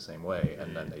appreciate it the same way,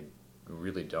 and then they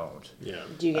really don't. yeah.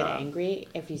 Do you get angry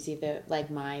if you see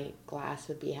my glass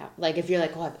would be like if you're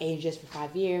like, oh, I've aged this for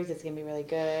 5 years, it's gonna be really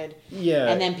good, Yeah.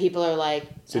 and then people are like,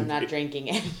 I'm in- not drinking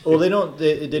it. Well, they don't.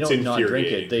 They don't not drink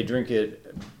infuriating. it. They drink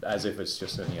it as if it's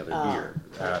just any other beer.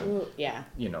 Ooh, yeah.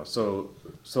 So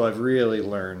I've really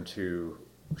learned to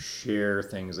share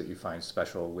things that you find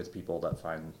special with people that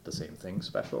find the same thing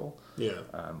special. Yeah.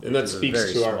 Which And that is speaks a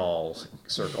very to our small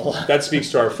circle. that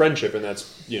speaks to our friendship, and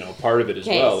that's part of it as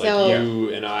Okay, well. Like so- you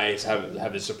and I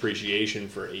have this appreciation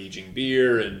for aging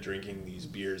beer and drinking these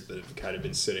beers that have kind of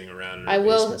been sitting around in our I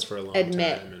will basements for a long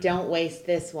admit, time. and don't waste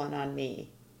this one on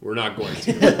me. We're not going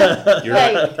to. You're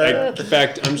not. Like, In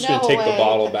fact, I'm just going no to take the way.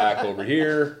 bottle back over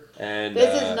here. And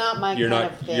This is not my you're kind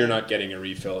not, of thing. You're not getting a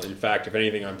refill. In fact, if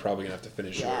anything, I'm probably going to have to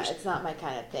finish Yeah, yours. it's not my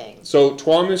kind of thing. So,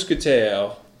 Trois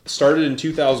Mousquetaires started in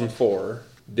 2004.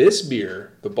 This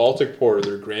beer, the Baltic Porter,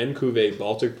 their Grand Cuvée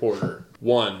Baltic Porter,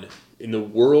 won in the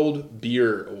World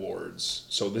Beer Awards.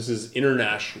 So this is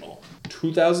international.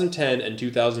 2010 and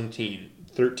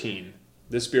 2013,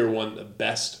 this beer won the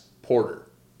best porter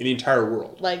in the entire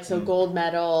world. Like, so gold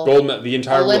medal. The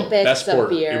entire world. Olympics Best of porter.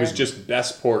 beer. It was just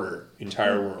best porter,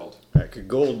 entire world.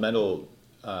 Gold medal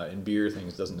in beer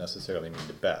things doesn't necessarily mean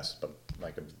the best, but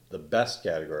like the best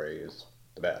category is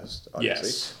the best, obviously.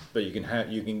 Yes. But you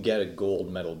can get a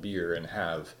gold medal beer and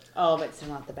have Oh, but it's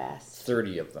not the best.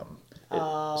 30 of them.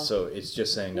 So it's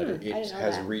just saying that I it didn't know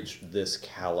has that. reached this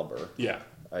caliber. Yeah.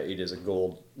 It is a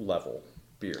gold level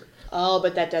beer. Oh,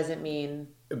 but that doesn't mean.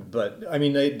 But I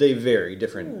mean, they vary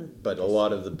different. But a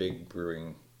lot of the big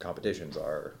brewing competitions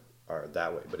are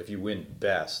that way. But if you win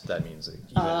best, that means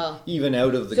that even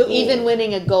out of the So gold, even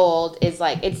winning a gold is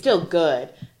like, it's still good,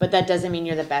 but that doesn't mean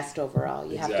you're the best overall.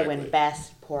 You have to Exactly. win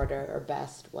best porter or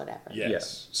best whatever. Yes.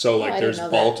 Yes. So I like didn't there's know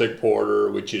that. Baltic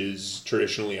Porter, which is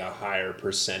traditionally a higher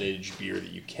percentage beer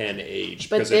that you can age.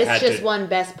 But because this it had just to, won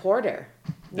best porter.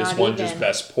 This Not one even. just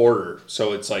best porter.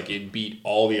 So it's like it beat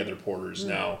all the other porters.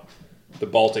 Now, the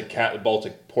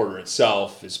Baltic Porter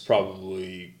itself is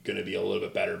probably going to be a little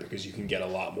bit better because you can get a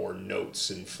lot more notes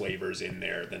and flavors in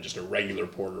there than just a regular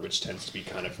porter, which tends to be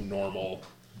kind of normal.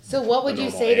 So what would a you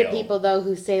normal say to ale. people though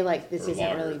who say like this Or isn't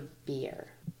lager. really beer?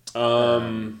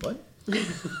 what?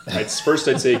 First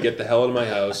I'd say get the hell out of my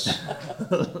house.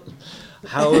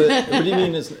 How? What do you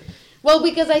mean? Well,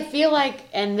 because I feel like,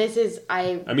 and this is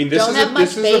I I mean, this don't is have much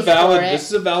this is space a valid for it, this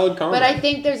is a valid comment. but I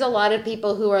think there's a lot of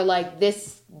people who are like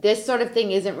this sort of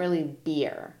thing isn't really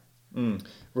beer.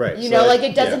 Right. You so know, I- like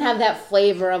it doesn't yeah, have that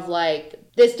flavor of like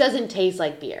this doesn't taste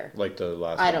like beer. like the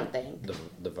last. I one, don't think.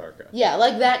 the Varka. Yeah,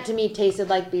 like that to me tasted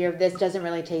like beer. This doesn't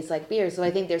really taste like beer. So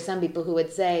I think there's some people who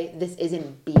would say this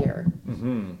isn't beer.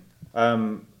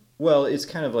 Well, it's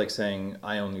kind of like saying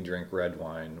I only drink red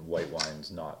wine. White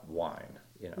wine's not wine.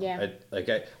 You know. Yeah. I I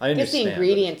guess understand. the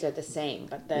ingredients are the same,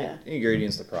 but the The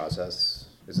ingredients, the process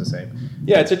is the same.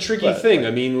 Yeah, it's a tricky But- thing.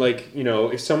 I mean, like, you know,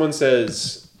 if someone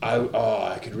says,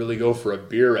 I could really go for a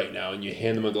beer right now, and you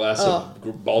hand them a glass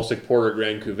of Baltic Porter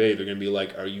Grand Cuvée, they're going to be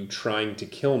like, are you trying to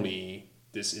kill me?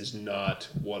 This is not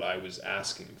what I was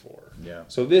asking for. Yeah.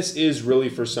 So this is really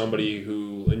for somebody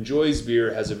who enjoys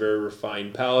beer, has a very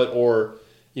refined palate, or,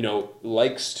 you know,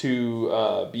 likes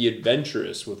to be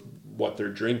adventurous with what they're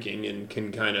drinking and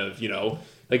can kind of, you know,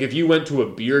 like if you went to a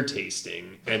beer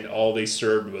tasting and all they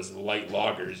served was light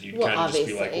lagers, you'd Well, kind of just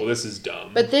be like, obviously. well, this is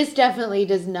dumb. But this definitely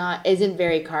isn't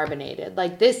very carbonated.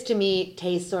 Like this to me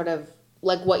tastes sort of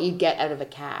like what you get out of a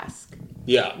cask.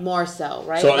 Yeah. More so,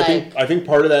 right? So like, I think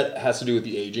part of that has to do with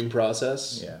the aging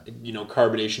process. Yeah. You know,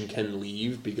 carbonation can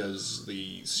leave because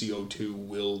the CO2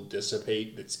 will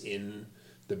dissipate that's in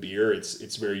the beer.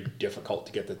 It's very difficult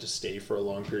to get that to stay for a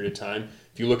long period of time.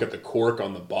 If you look at the cork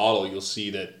on the bottle, you'll see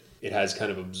that it has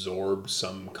kind of absorbed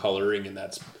some coloring, and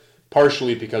that's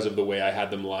partially because of the way I had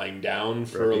them lying down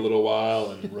for a little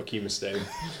while, and rookie mistake.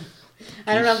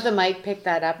 I don't know if the mic picked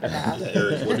that up enough.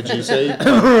 Eric, what did you say?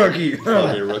 Rookie. Call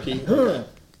me a rookie? Okay.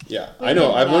 Yeah, I know.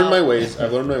 didn't I've learned know. my ways.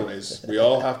 I've learned my ways. We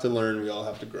all have to learn. We all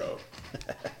have to grow.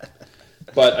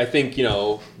 But I think, you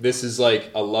know, this is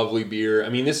like a lovely beer. I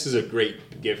mean, this is a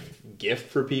great gift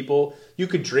for people. You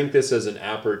could drink this as an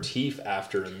aperitif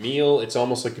after a meal. It's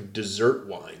almost like a dessert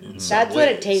wine in some That's what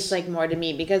it ways. tastes like more to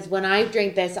me because when I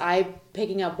drink this, I'm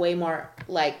picking up way more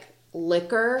like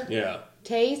liquor Yeah.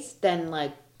 taste than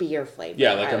like beer flavor.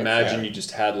 Yeah, like I would imagine say. you just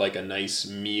had like a nice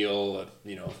meal,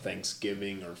 you know,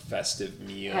 Thanksgiving or festive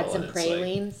meal. Had some and it's like-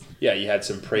 pralines. yeah, you had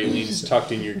some pralines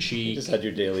tucked in your You cheek. just had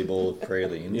your daily bowl of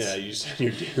pralines. Yeah, you just had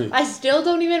your daily. I still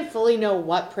don't even fully know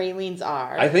what pralines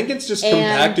are. I think it's just And-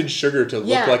 compacted sugar to look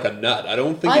yeah. like a nut. I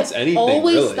don't think I it's anything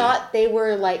always really. thought they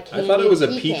were like I candied thought it was a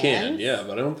pecans. pecan, yeah,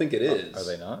 but I don't think it is. Are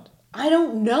they not? I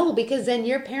don't know because then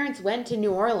your parents went to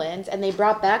New Orleans and they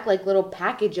brought back like little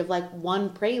package of like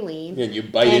one praline. Yeah, and you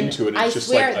bite and into it. It's I just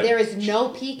swear like a- there is no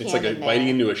pecan. It's like in biting there.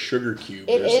 into a sugar cube.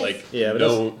 It There's is. like Yeah, but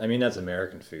no. that's, I mean that's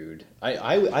American food.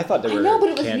 I thought they were. I know, but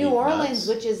it was candied New nuts. Orleans,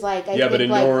 which is like I Yeah, think but in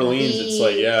New like Orleans, the it's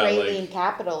like, yeah, praline like-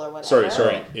 capital or whatever.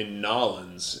 Sorry. In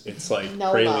Nolans, it's like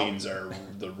No, pralines are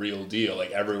the real deal.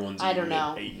 Like everyone's I don't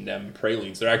know. eating them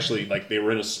pralines. They're actually like they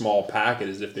were in a small packet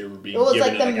as if they were being It was given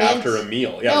like the like mint. after a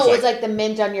meal. Yeah, no, it's it was like the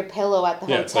mint on your pillow at the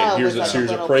yeah, hotel. it's like here's was a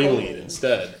little praline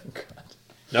instead.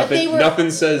 But they were-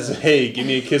 Nothing says, "Hey, give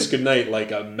me a kiss goodnight,"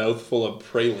 like a mouthful of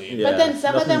praline. But then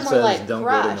some of nothing them were, says, like, don't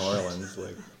crushed. go to New Orleans.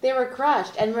 Like, They were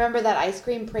crushed. And remember that ice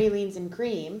cream, pralines and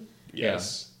cream?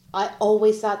 Yes. I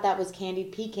always thought that was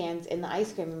candied pecans in the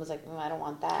ice cream and was like, I don't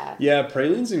want that. Yeah,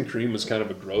 pralines and cream was kind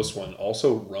of a gross one.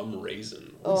 Also, rum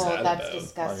raisin. What's Oh, that that's about? I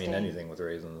disgusting. mean anything with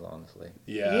raisins, honestly.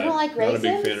 Yeah, You don't like Not a big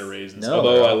raisins? fan of raisins. No.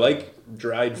 Although I like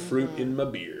dried fruit in my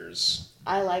beers.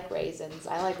 I like raisins.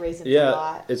 I like raisins a Yeah,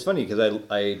 lot. it's funny because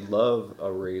I love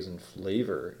a raisin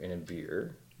flavor in a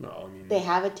beer, No, I mean, They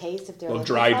have a taste if they're well,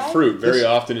 liquefied? dried fruit. Very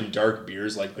often in dark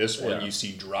beers like this one, Yeah. you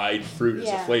see dried fruit as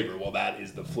a Yeah. flavor. Well, that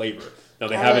is the flavor. Now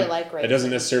they I really haven't. like That doesn't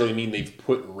raisins. necessarily mean they've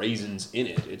put raisins in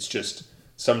it. It's just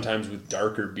sometimes with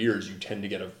darker beers, you tend to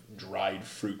get a dried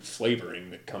fruit flavoring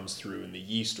that comes through in the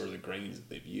yeast or the grains that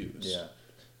they've used. Yeah.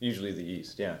 Usually the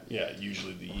yeast, yeah. Yeah,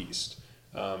 usually the yeast.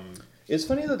 It's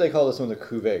funny that they call this one the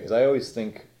cuvee, because I always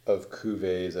think of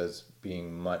cuvées as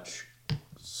being much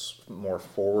more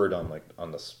forward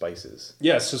on the spices.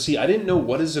 Yeah. So see, I didn't know,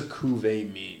 what does a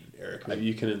cuvee mean, Eric? Maybe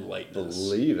you can enlighten I us.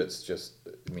 believe it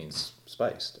means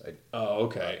spiced. Oh,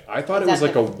 okay. I thought Is it was that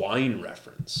like the- a wine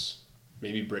reference.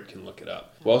 Maybe Britt can look it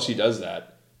up. While she does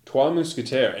that, Trois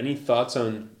Mousquetaires. Any thoughts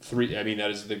on three? I mean,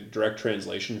 that is the direct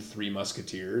translation. Three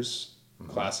Musketeers,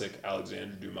 classic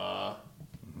Alexandre Dumas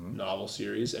novel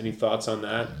series. Any thoughts on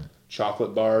that?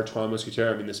 Chocolate bar, Trois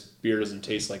Mousquetaires. I mean, this beer doesn't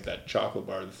taste like that chocolate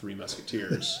bar, the Three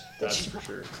Musketeers. That's for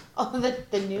sure. Oh,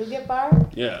 the nougat bar?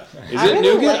 Yeah. Is I it really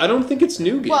nougat? like- I don't think it's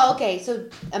nougat. Well, okay, so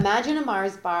imagine a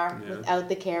Mars bar Yeah. without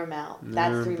the caramel.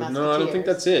 That's Three But Musketeers. no, I don't think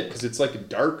that's it because it's like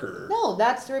darker. No,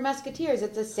 that's Three Musketeers.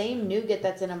 It's the same nougat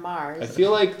that's in a Mars. I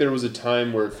feel like there was a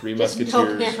time where Three Just no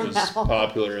Musketeers was caramel.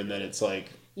 popular, and then it's like,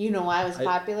 You know why it was I-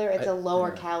 popular? It's a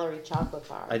lower yeah. calorie chocolate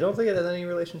bar. I don't think it has any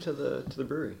relation to the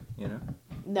brewery, you know?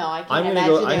 No, I can't I'm gonna imagine.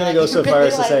 go. I'm they're gonna like, go so far really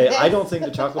as to like say this. I don't think the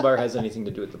chocolate bar has anything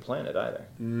to do with the planet either.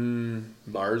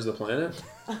 Mars the planet?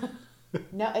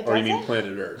 No, it Or you mean doesn't.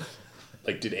 planet Earth?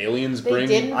 Like, did aliens They bring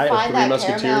didn't I- find Three that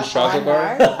Musketeers caramel chocolate on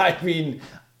bar? Mars. I mean,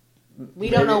 We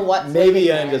don't know what's Maybe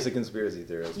living I'm there. just a conspiracy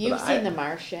theorist. You've but seen The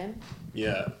Martian.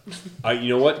 Yeah. You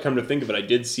know what? Come to think of it, I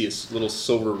did see a little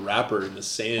silver wrapper in the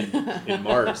sand in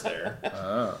Mars there.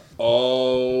 Oh.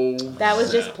 Oh. That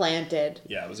was just planted.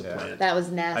 Yeah, it was a Yeah. plant. That was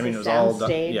NASA's I mean, it was all done.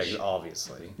 soundstage. Yeah,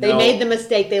 obviously. They No. made the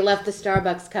mistake. They left the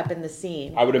Starbucks cup in the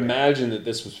scene. I would imagine that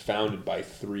this was founded by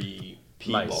three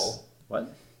people. Mice. What?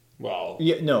 Well,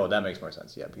 Yeah, no, that makes more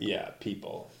sense. Yeah. People. yeah,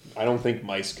 people. I don't think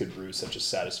mice could brew such a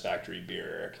satisfactory beer,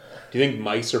 Eric. Do you think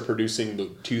mice are producing the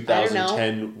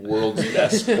 2010 world's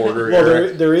best porter, Well,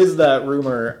 Eric? there is that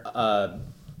rumor,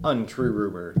 untrue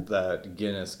rumor, that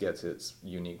Guinness gets its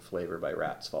unique flavor by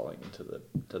rats falling into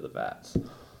the vats.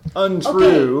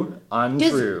 Untrue.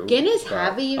 Untrue. Does Guinness but-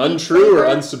 have a unique Untrue or flavor?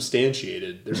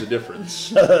 unsubstantiated? There's a difference.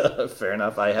 Fair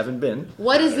enough. I haven't been.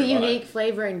 What is the Neither have I. unique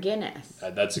flavor in Guinness?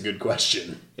 That's a good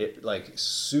question. It like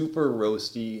super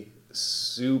roasty,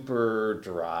 super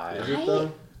dry. Is it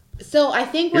though? So I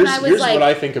think when Here's- I was here's like what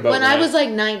I think about when when I I- was like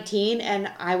 19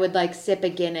 and I would like sip a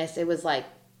Guinness, it was like,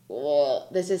 "Ugh,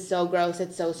 this is so gross,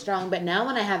 it's so strong." But now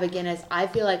when I have a Guinness, I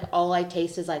feel like all I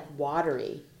taste is like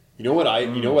watery. You know what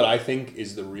I think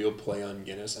is the real play on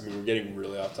Guinness? I mean, we're getting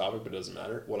really off topic, but it doesn't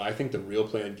matter. What I think the real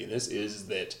play on Guinness is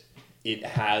that it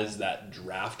has that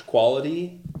draft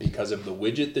quality because of the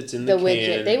widget that's in the The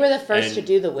widget. can. They were the first and to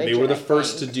do the They were widget, the I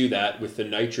first think. to do that with the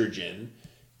nitrogen,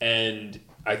 and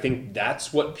I think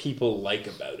that's what people like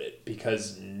about it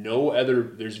because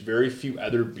there's very few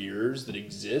other beers that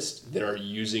exist that are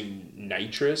using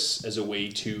nitrous as a way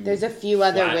to. There's a few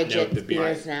other flatten out widget the beer.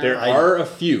 beers now. There are a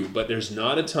few, but there's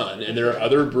not a ton, and there are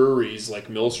other breweries like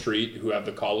Mill Street who have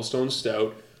the Cobblestone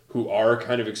Stout who are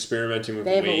kind of experimenting with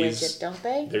They have ways. a widget, don't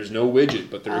they? There's no widget,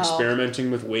 but they're Oh. experimenting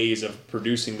with ways of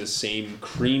producing the same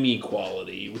creamy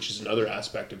quality, which is another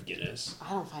aspect of Guinness. I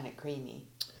don't find it creamy.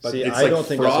 But See, it's I like don't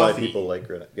think that's why frothy. people like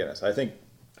Guinness. I think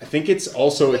it's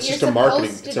also But it's you're just a marketing.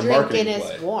 supposed It's to a drink marketing Guinness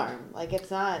play. warm. Like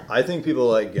it's not. I think people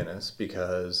like Guinness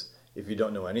because if you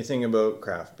don't know anything about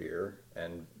craft beer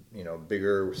and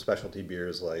bigger specialty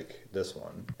beers like this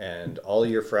one, and all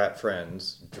your frat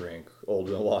friends drink Old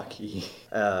Milwaukee,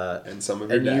 And some of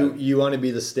your and dad. you want to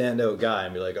be the standout guy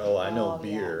and be like, oh, I know Oh,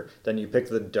 beer, then you pick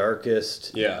the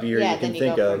darkest Yeah. beer Yeah, you then can you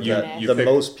think go for of Guinness. that You the pick-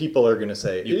 most people are going to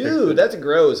say, you pick ew, the- that's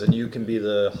gross, and you can be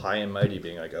the high and mighty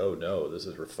being like, oh no, this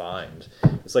is refined.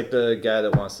 It's like the guy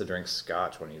that wants to drink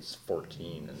scotch when he's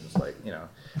 14 and it's like,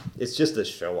 it's just a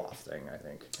show-off thing, I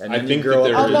think. And I then think you grow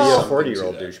that up to there be is a something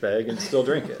 40-year-old to that. douchebag and still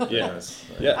drink it. Yeah. It's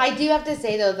like- Yeah, I do have to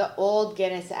say though, the old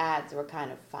Guinness ads were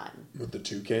kind of fun. with the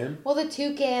toucan. Well, the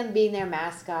toucan being their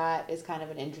mascot is kind of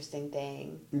an interesting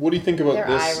thing. What do you think about They're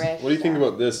this? Irish, What do you think so-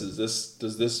 about this?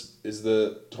 Is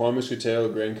the Trois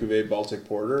Mousquetaires Grand Cuvée Baltic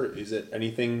Porter? Is it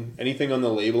anything on the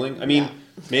labeling? I mean, Yeah.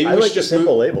 maybe I we like should the just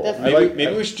simple move, label. The-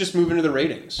 Maybe we should just move into the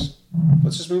ratings.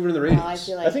 Let's just move into the ratings. Well, I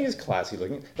feel like I think it's classy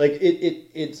looking. Like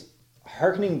it's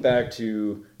harkening back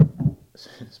to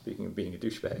speaking of being a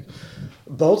douchebag,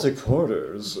 Baltic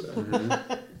porters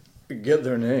get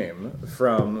their name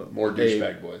from More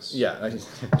douchebag voice. Yeah,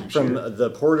 from the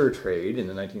porter trade in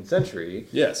the 19th century.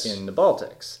 Yes. In the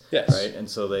Baltics. Yes. Right, and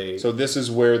so they. So this is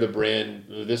where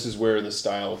the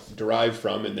style derived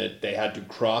from, and that they had to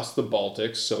cross the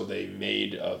Baltics, so they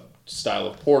made a style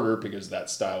of porter because that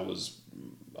style was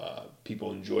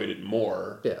people enjoyed it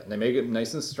more. Yeah, and they make it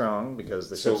nice and strong because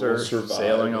the So ships it will are survive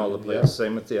sailing all the and- place. yeah.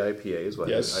 Same with the IPAs. Well,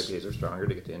 Yes. IPAs are stronger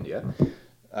to get to India.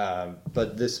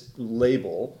 But this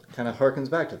label kind of harkens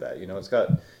back to that. You know, it's got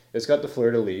the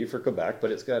fleur de lis for Quebec,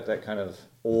 but it's got that kind of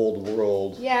old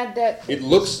world. Yeah, that It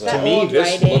looks to That me. old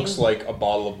This writing. looks like a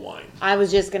bottle of wine. I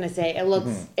was just gonna say it looks.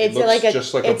 It's It looks like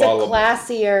just like a it's bottle a of-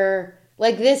 classier.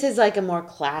 Like this is like a more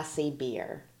classy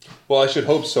beer. Well, I should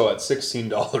hope so. At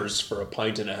 $16 for a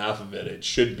pint and a half of it, it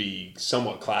should be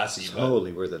somewhat classy. But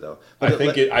Totally worth it though. I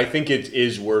think it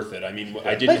is worth it. I mean,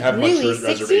 I didn't But have much really,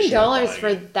 reservation. $16 for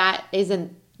buying it. that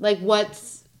isn't like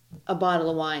what's a bottle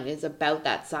of wine is about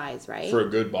that size, right? For a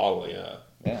good bottle, yeah.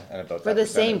 Yeah, and about For that the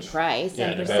same percentage. price Yeah,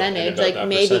 and and about- percentage, and about like that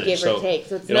maybe percentage. give or So take.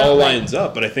 So it's it not all like, lines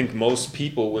up, but I think most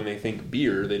people, when they think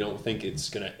beer, they don't think it's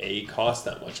going to A, cost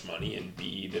that much money, and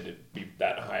B, that it be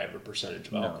that high of a percentage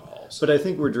of alcohol. So. But I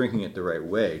think we're drinking it the right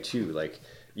way too. Like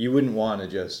you wouldn't want to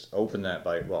just open that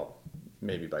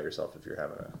maybe by yourself if you're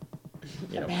having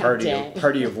a bad day.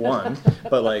 party of one.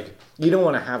 But like you don't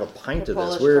want to have a pint Your of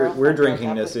this. Polish We're girlfriend drinking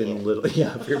broke up this with in you. little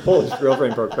if your Polish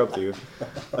girlfriend broke up with you.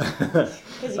 because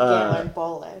you can't learn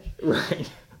Polish. Right.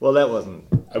 Well, that wasn't.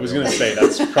 I was going to say,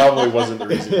 that's probably wasn't the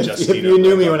reason If Justina... you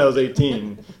knew me when I was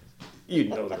 18, you'd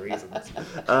know the reasons.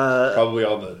 Probably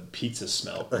all the pizza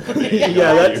smell.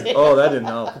 Yeah, that didn't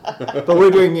help. But we're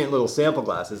doing it in little sample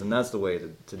glasses, and that's the way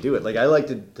to do it. Like I like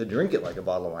to drink it like a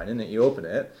bottle of wine, and that you open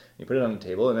it, you put it on the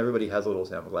table, and everybody has a little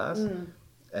sample glass,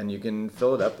 and you can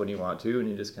fill it up when you want to, and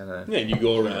you just kind of Yeah, and you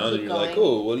go around and Keep you're like, going.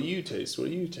 oh, what do you taste? What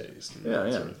do you taste? And Yeah, that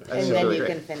yeah. sort of thing. That's And then really you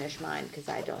great. can finish mine because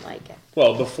I don't like it.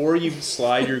 Well, before you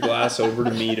slide your glass over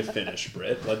to me to finish,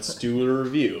 Britt, let's do a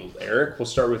review. Eric, we'll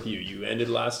start with you. You ended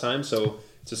last time, so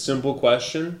it's a simple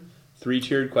question,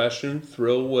 3-tiered question: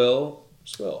 thrill, will,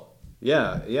 swill.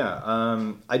 Yeah.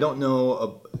 I don't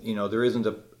know. There isn't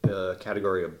a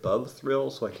category above thrill,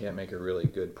 so I can't make a really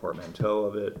good portmanteau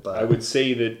of it. But I would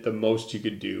say that the most you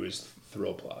could do is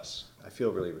thrill plus. I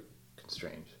feel really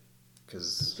constrained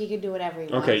because He can do whatever he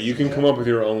wants. Okay, you to can do. come up with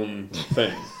your own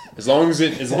thing. As long as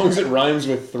it rhymes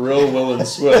with thrill, will, and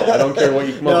swill. I don't care what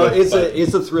you come up with.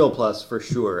 it's a thrill plus for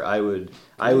sure. I would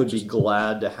be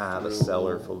glad to have a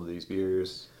cellar full of these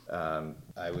beers.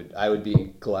 I would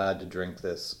be glad to drink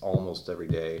this almost every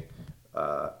day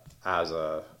as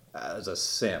a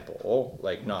sample,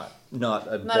 like not a Not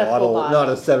a full bottle, bottle. not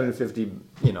a 750.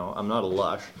 I'm not a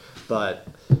lush, but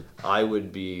I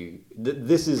would be.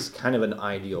 This is kind of an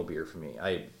ideal beer for me.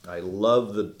 I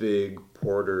love the big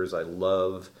porters. I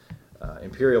love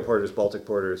imperial porters, Baltic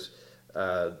porters.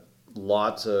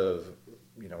 Lots of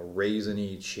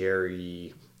raisiny,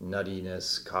 cherry,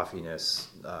 nuttiness, coffeeness.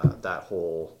 That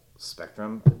whole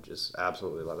spectrum. Just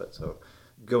absolutely love it. So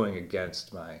going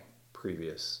against my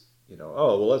previous.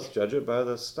 Let's judge it by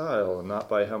the style and not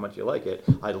by how much you like it.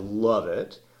 I love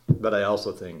it, but I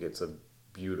also think it's a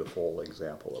beautiful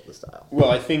example of the style.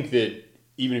 Well, I think that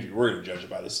even if you were to judge it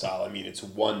by the style, I mean, it's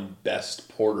won best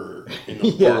porter in the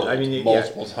Yeah, world I mean,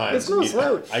 multiple times. It's no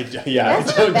slouch. I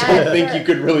That's don't not bad think for- you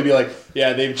could really be like,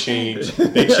 yeah, they've changed.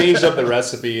 They changed up the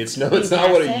recipe. It's not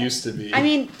what it used to be. I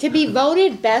mean, to be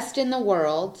voted best in the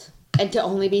world and to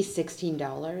only be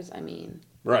 $16, I mean,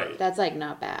 right. that's like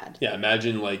not bad. Yeah,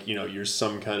 imagine you're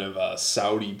some kind of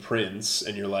Saudi prince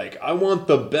and you're like, I want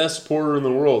the best porter in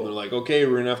the world. And they're like, okay,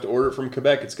 we're going to have to order it from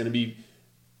Quebec. It's going to be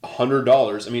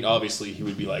 $100. I mean, obviously he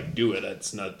would be like, do it.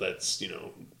 That's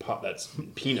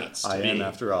peanuts to I me. am,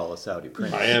 after all, a Saudi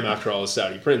prince. I am, after all, a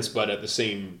Saudi prince. But at the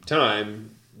same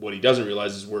time, what he doesn't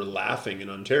realize is we're laughing in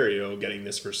Ontario getting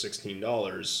this for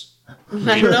 $16.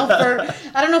 I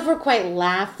don't know if we're quite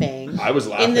laughing. I was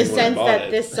laughing in the when I sense bought that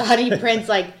it. this Saudi prince,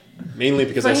 like, Mainly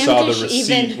because For I him saw to the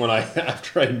receipt even-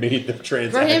 after I made the for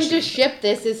transaction. him to ship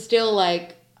this is still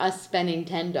like us spending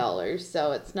 $10,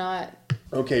 so it's not.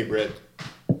 Okay, Britt.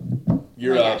 Oh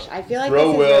You're my up. gosh, I feel like Throw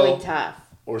this is will really tough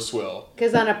or swill.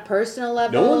 because on a personal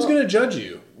level, No one's going to judge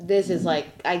you. This is like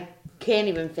I can't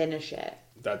even finish it.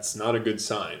 That's not a good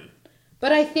sign.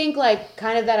 But I think like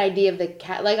kind of that idea of the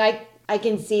cat, like I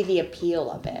can see the appeal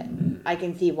of it. I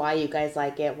can see why you guys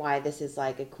like it, why this is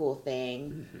like a cool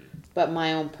thing. But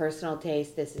my own personal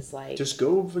taste, this is like Just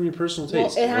go from your personal Well,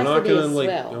 taste. it has We're not to be a gonna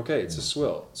swill. Okay, it's a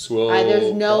swill. Swill.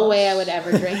 there's no plus. way I would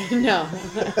ever drink. No,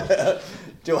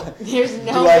 there's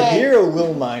no Do way. I hear a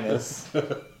will minus?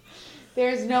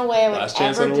 There's no way I would Last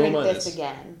chance ever on a drink Will this Minus.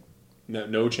 again.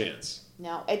 No chance.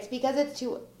 No, it's because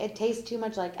it tastes too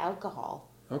much like alcohol.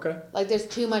 Okay. Like there's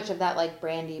too much of that like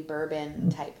brandy bourbon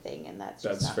type thing, and that's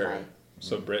just not fair.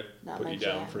 So Britt not put my you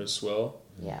down jam. for a swill.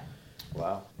 Yeah.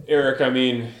 Wow. Eric, I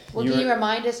mean, Well, can you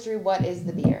remind us, Drew, what is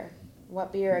the beer?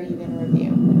 What beer are you going to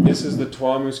review? this is the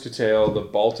Trois Muscatels, the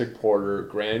Baltic Porter,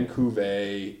 Grand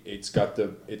Cuvée.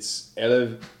 It's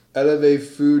Élevé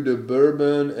Fût de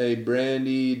Bourbon et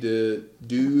Brandy de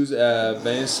 12 à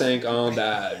 25 ans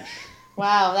d'âge.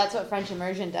 Wow, that's what French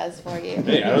immersion does for you.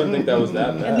 Hey, I don't think that was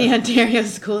that In bad. the Ontario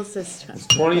school system.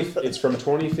 It's from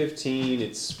 2015.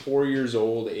 It's 4 years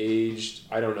old, aged.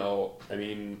 I don't know. I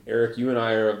mean, Eric, you and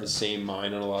I are of the same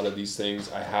mind on a lot of these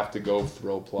things. I have to go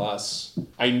Thrill Plus.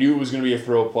 I knew it was going to be a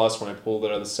Thrill Plus when I pulled it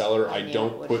out of the cellar. I knew it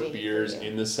don't would put be for beers you.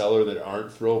 in the cellar that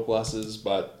aren't Thrill Pluses,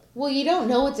 but Well, you don't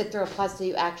know it's a Thrill Plus till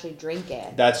you actually drink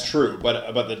it. that's true.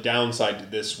 But the downside to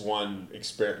this one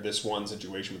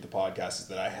situation with the podcast is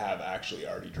that I have actually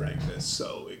already drank this,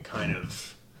 so it kind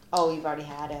of. Oh, you've already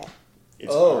had it.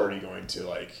 It's already going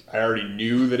to I already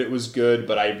knew that it was good,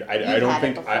 but I don't had it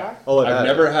think before? I've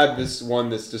never had this one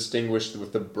that's distinguished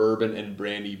with the bourbon and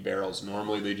brandy barrels.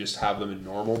 Normally they just have them in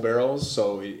normal barrels,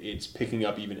 so it's picking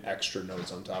up even extra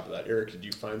notes on top of that. Eric, did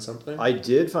you find something? I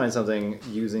did find something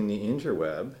using the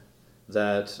interweb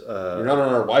that... You're not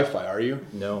on our Wi-Fi, are you?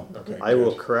 No. Okay, I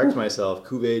will good. correct myself.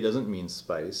 Cuvée doesn't mean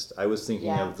spiced. I was thinking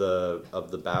Yeah.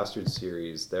 of the Bastard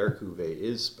series. Their cuvée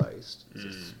is spiced.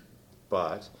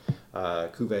 But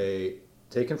cuvée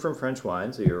taken from French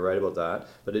wine, so you're right about that.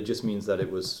 But it just means that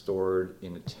it was stored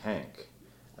in a tank.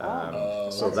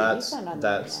 So That's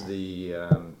that's the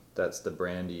that's the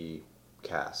brandy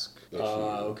cask issue.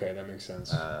 Okay, that makes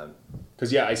sense. Um,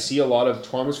 Because I see a lot of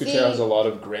Trois Muscatels See- has a lot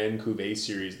of Grand Cuvée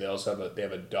series. They also have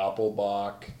a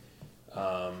Doppelbock.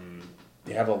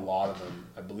 They have a lot of them.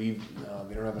 I believe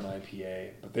they don't have an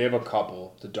IPA, but they have a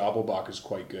couple. The Doppelbock is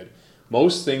quite good.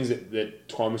 Most things that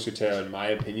Trois Muscatels, in my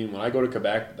opinion, when I go to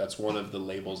Quebec, that's one of the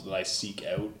labels that I seek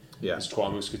out. Yeah. Is Trois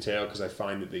Muscatels, because I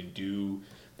find that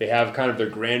they have kind of their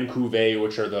Grand Cuvée,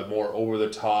 which are the more over the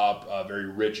top, very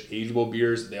rich ageable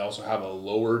beers. They also have a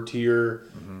lower tier,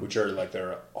 which are like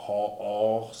their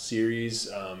all series,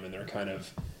 and they're kind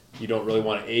of, you don't really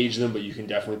want to age them, but you can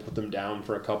definitely put them down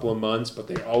for a couple of months. But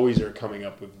they always are coming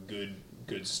up with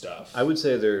good stuff. I would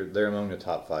say they're among the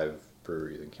top 5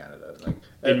 breweries in Canada. Like,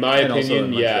 In my and also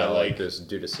opinion, in yeah, Montreal, like- there's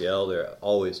Dieu du Ciel. They're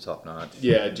always top notch.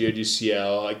 Yeah,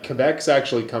 DOGCL. Like Quebec's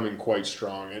actually coming quite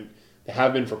strong, and they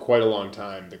have been for quite a long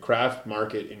time. The craft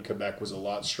market in Quebec was a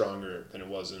lot stronger than it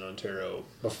was in Ontario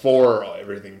before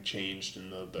everything changed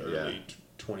in the early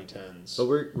 2010s. So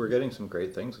we're getting some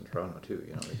great things in Toronto too.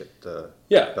 You know, we get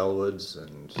Yeah. Bellwoods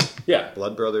and Yeah.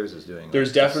 Blood Brothers is doing. There's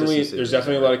like, definitely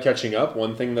consistency. a lot of catching up.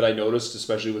 One thing that I noticed,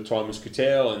 especially with Trois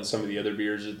Muscatels and some of the other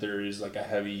beers, that there is like a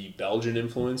heavy Belgian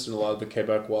influence in a lot of the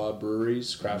Quebecois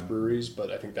breweries, craft breweries. But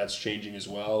I think that's changing as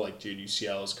well. Like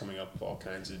JUCL is coming up with all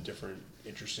kinds of different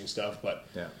interesting stuff. But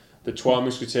Yeah. the Trois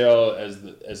Muscatels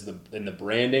in the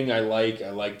branding, I like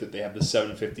that they have the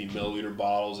 750 milliliter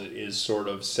bottles. It is sort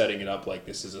of setting it up like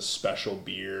this is a special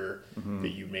beer that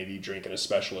you maybe drink on a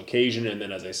special occasion. And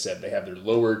then, as I said, they have their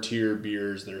lower tier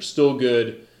beers that are still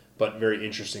good, but very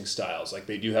interesting styles. Like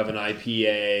they do have an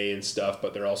IPA and stuff,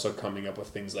 but they're also coming up with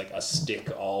things like a Stick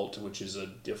Alt, which is a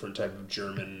different type of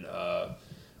German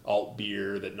alt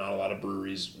beer that not a lot of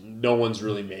breweries, no one's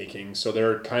really making. So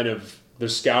they're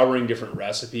scouring different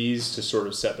recipes to sort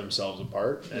of set themselves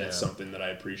apart, and it's Yeah. something that I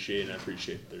appreciate, and I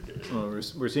appreciate that they're doing. Well,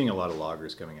 we're seeing a lot of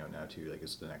lagers coming out now too. Like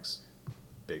it's the next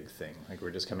big thing. Like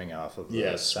we're just coming off of the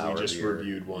Yes, sour we just beer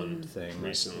reviewed one thing. Like,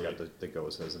 recently. we got the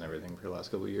Gosas and everything for the last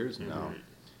couple of years. And now,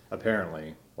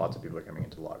 apparently, lots of people are coming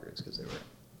into lagers because they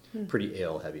were pretty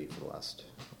ale heavy for the last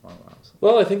long while. So.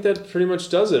 Well, I think that pretty much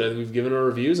does it. We've given our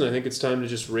reviews, and I think it's time to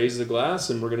just raise the glass,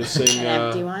 and we're going to sing. An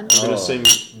empty one? We're going Oh. to sing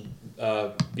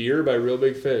 "Beer" by Real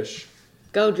Big Fish.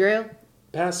 Go, Drew.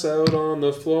 Pass out on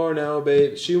the floor now,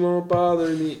 babe. She won't bother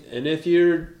me, and if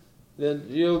you're, then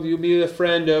you'll be a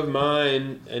friend of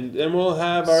mine, and then we'll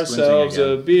have Squinting ourselves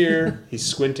a again. beer. He's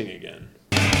squinting again.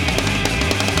 If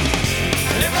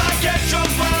I get drunk,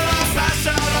 well, I'll pass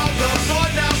out on the floor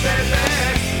now, baby.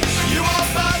 You won't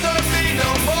bother me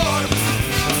no more.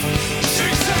 She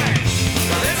sang,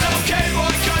 well, it's okay,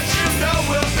 boy, 'cause you know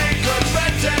we'll be good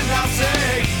friends, and I'll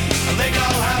sing. I think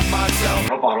I'll have myself.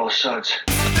 A bottle of suds. I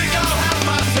think I'll have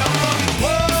myself a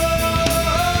whoa.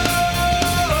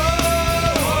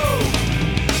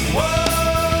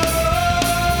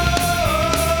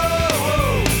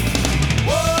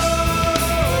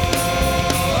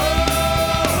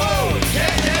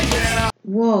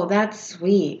 Whoa, that's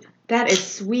sweet. That is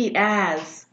sweet as.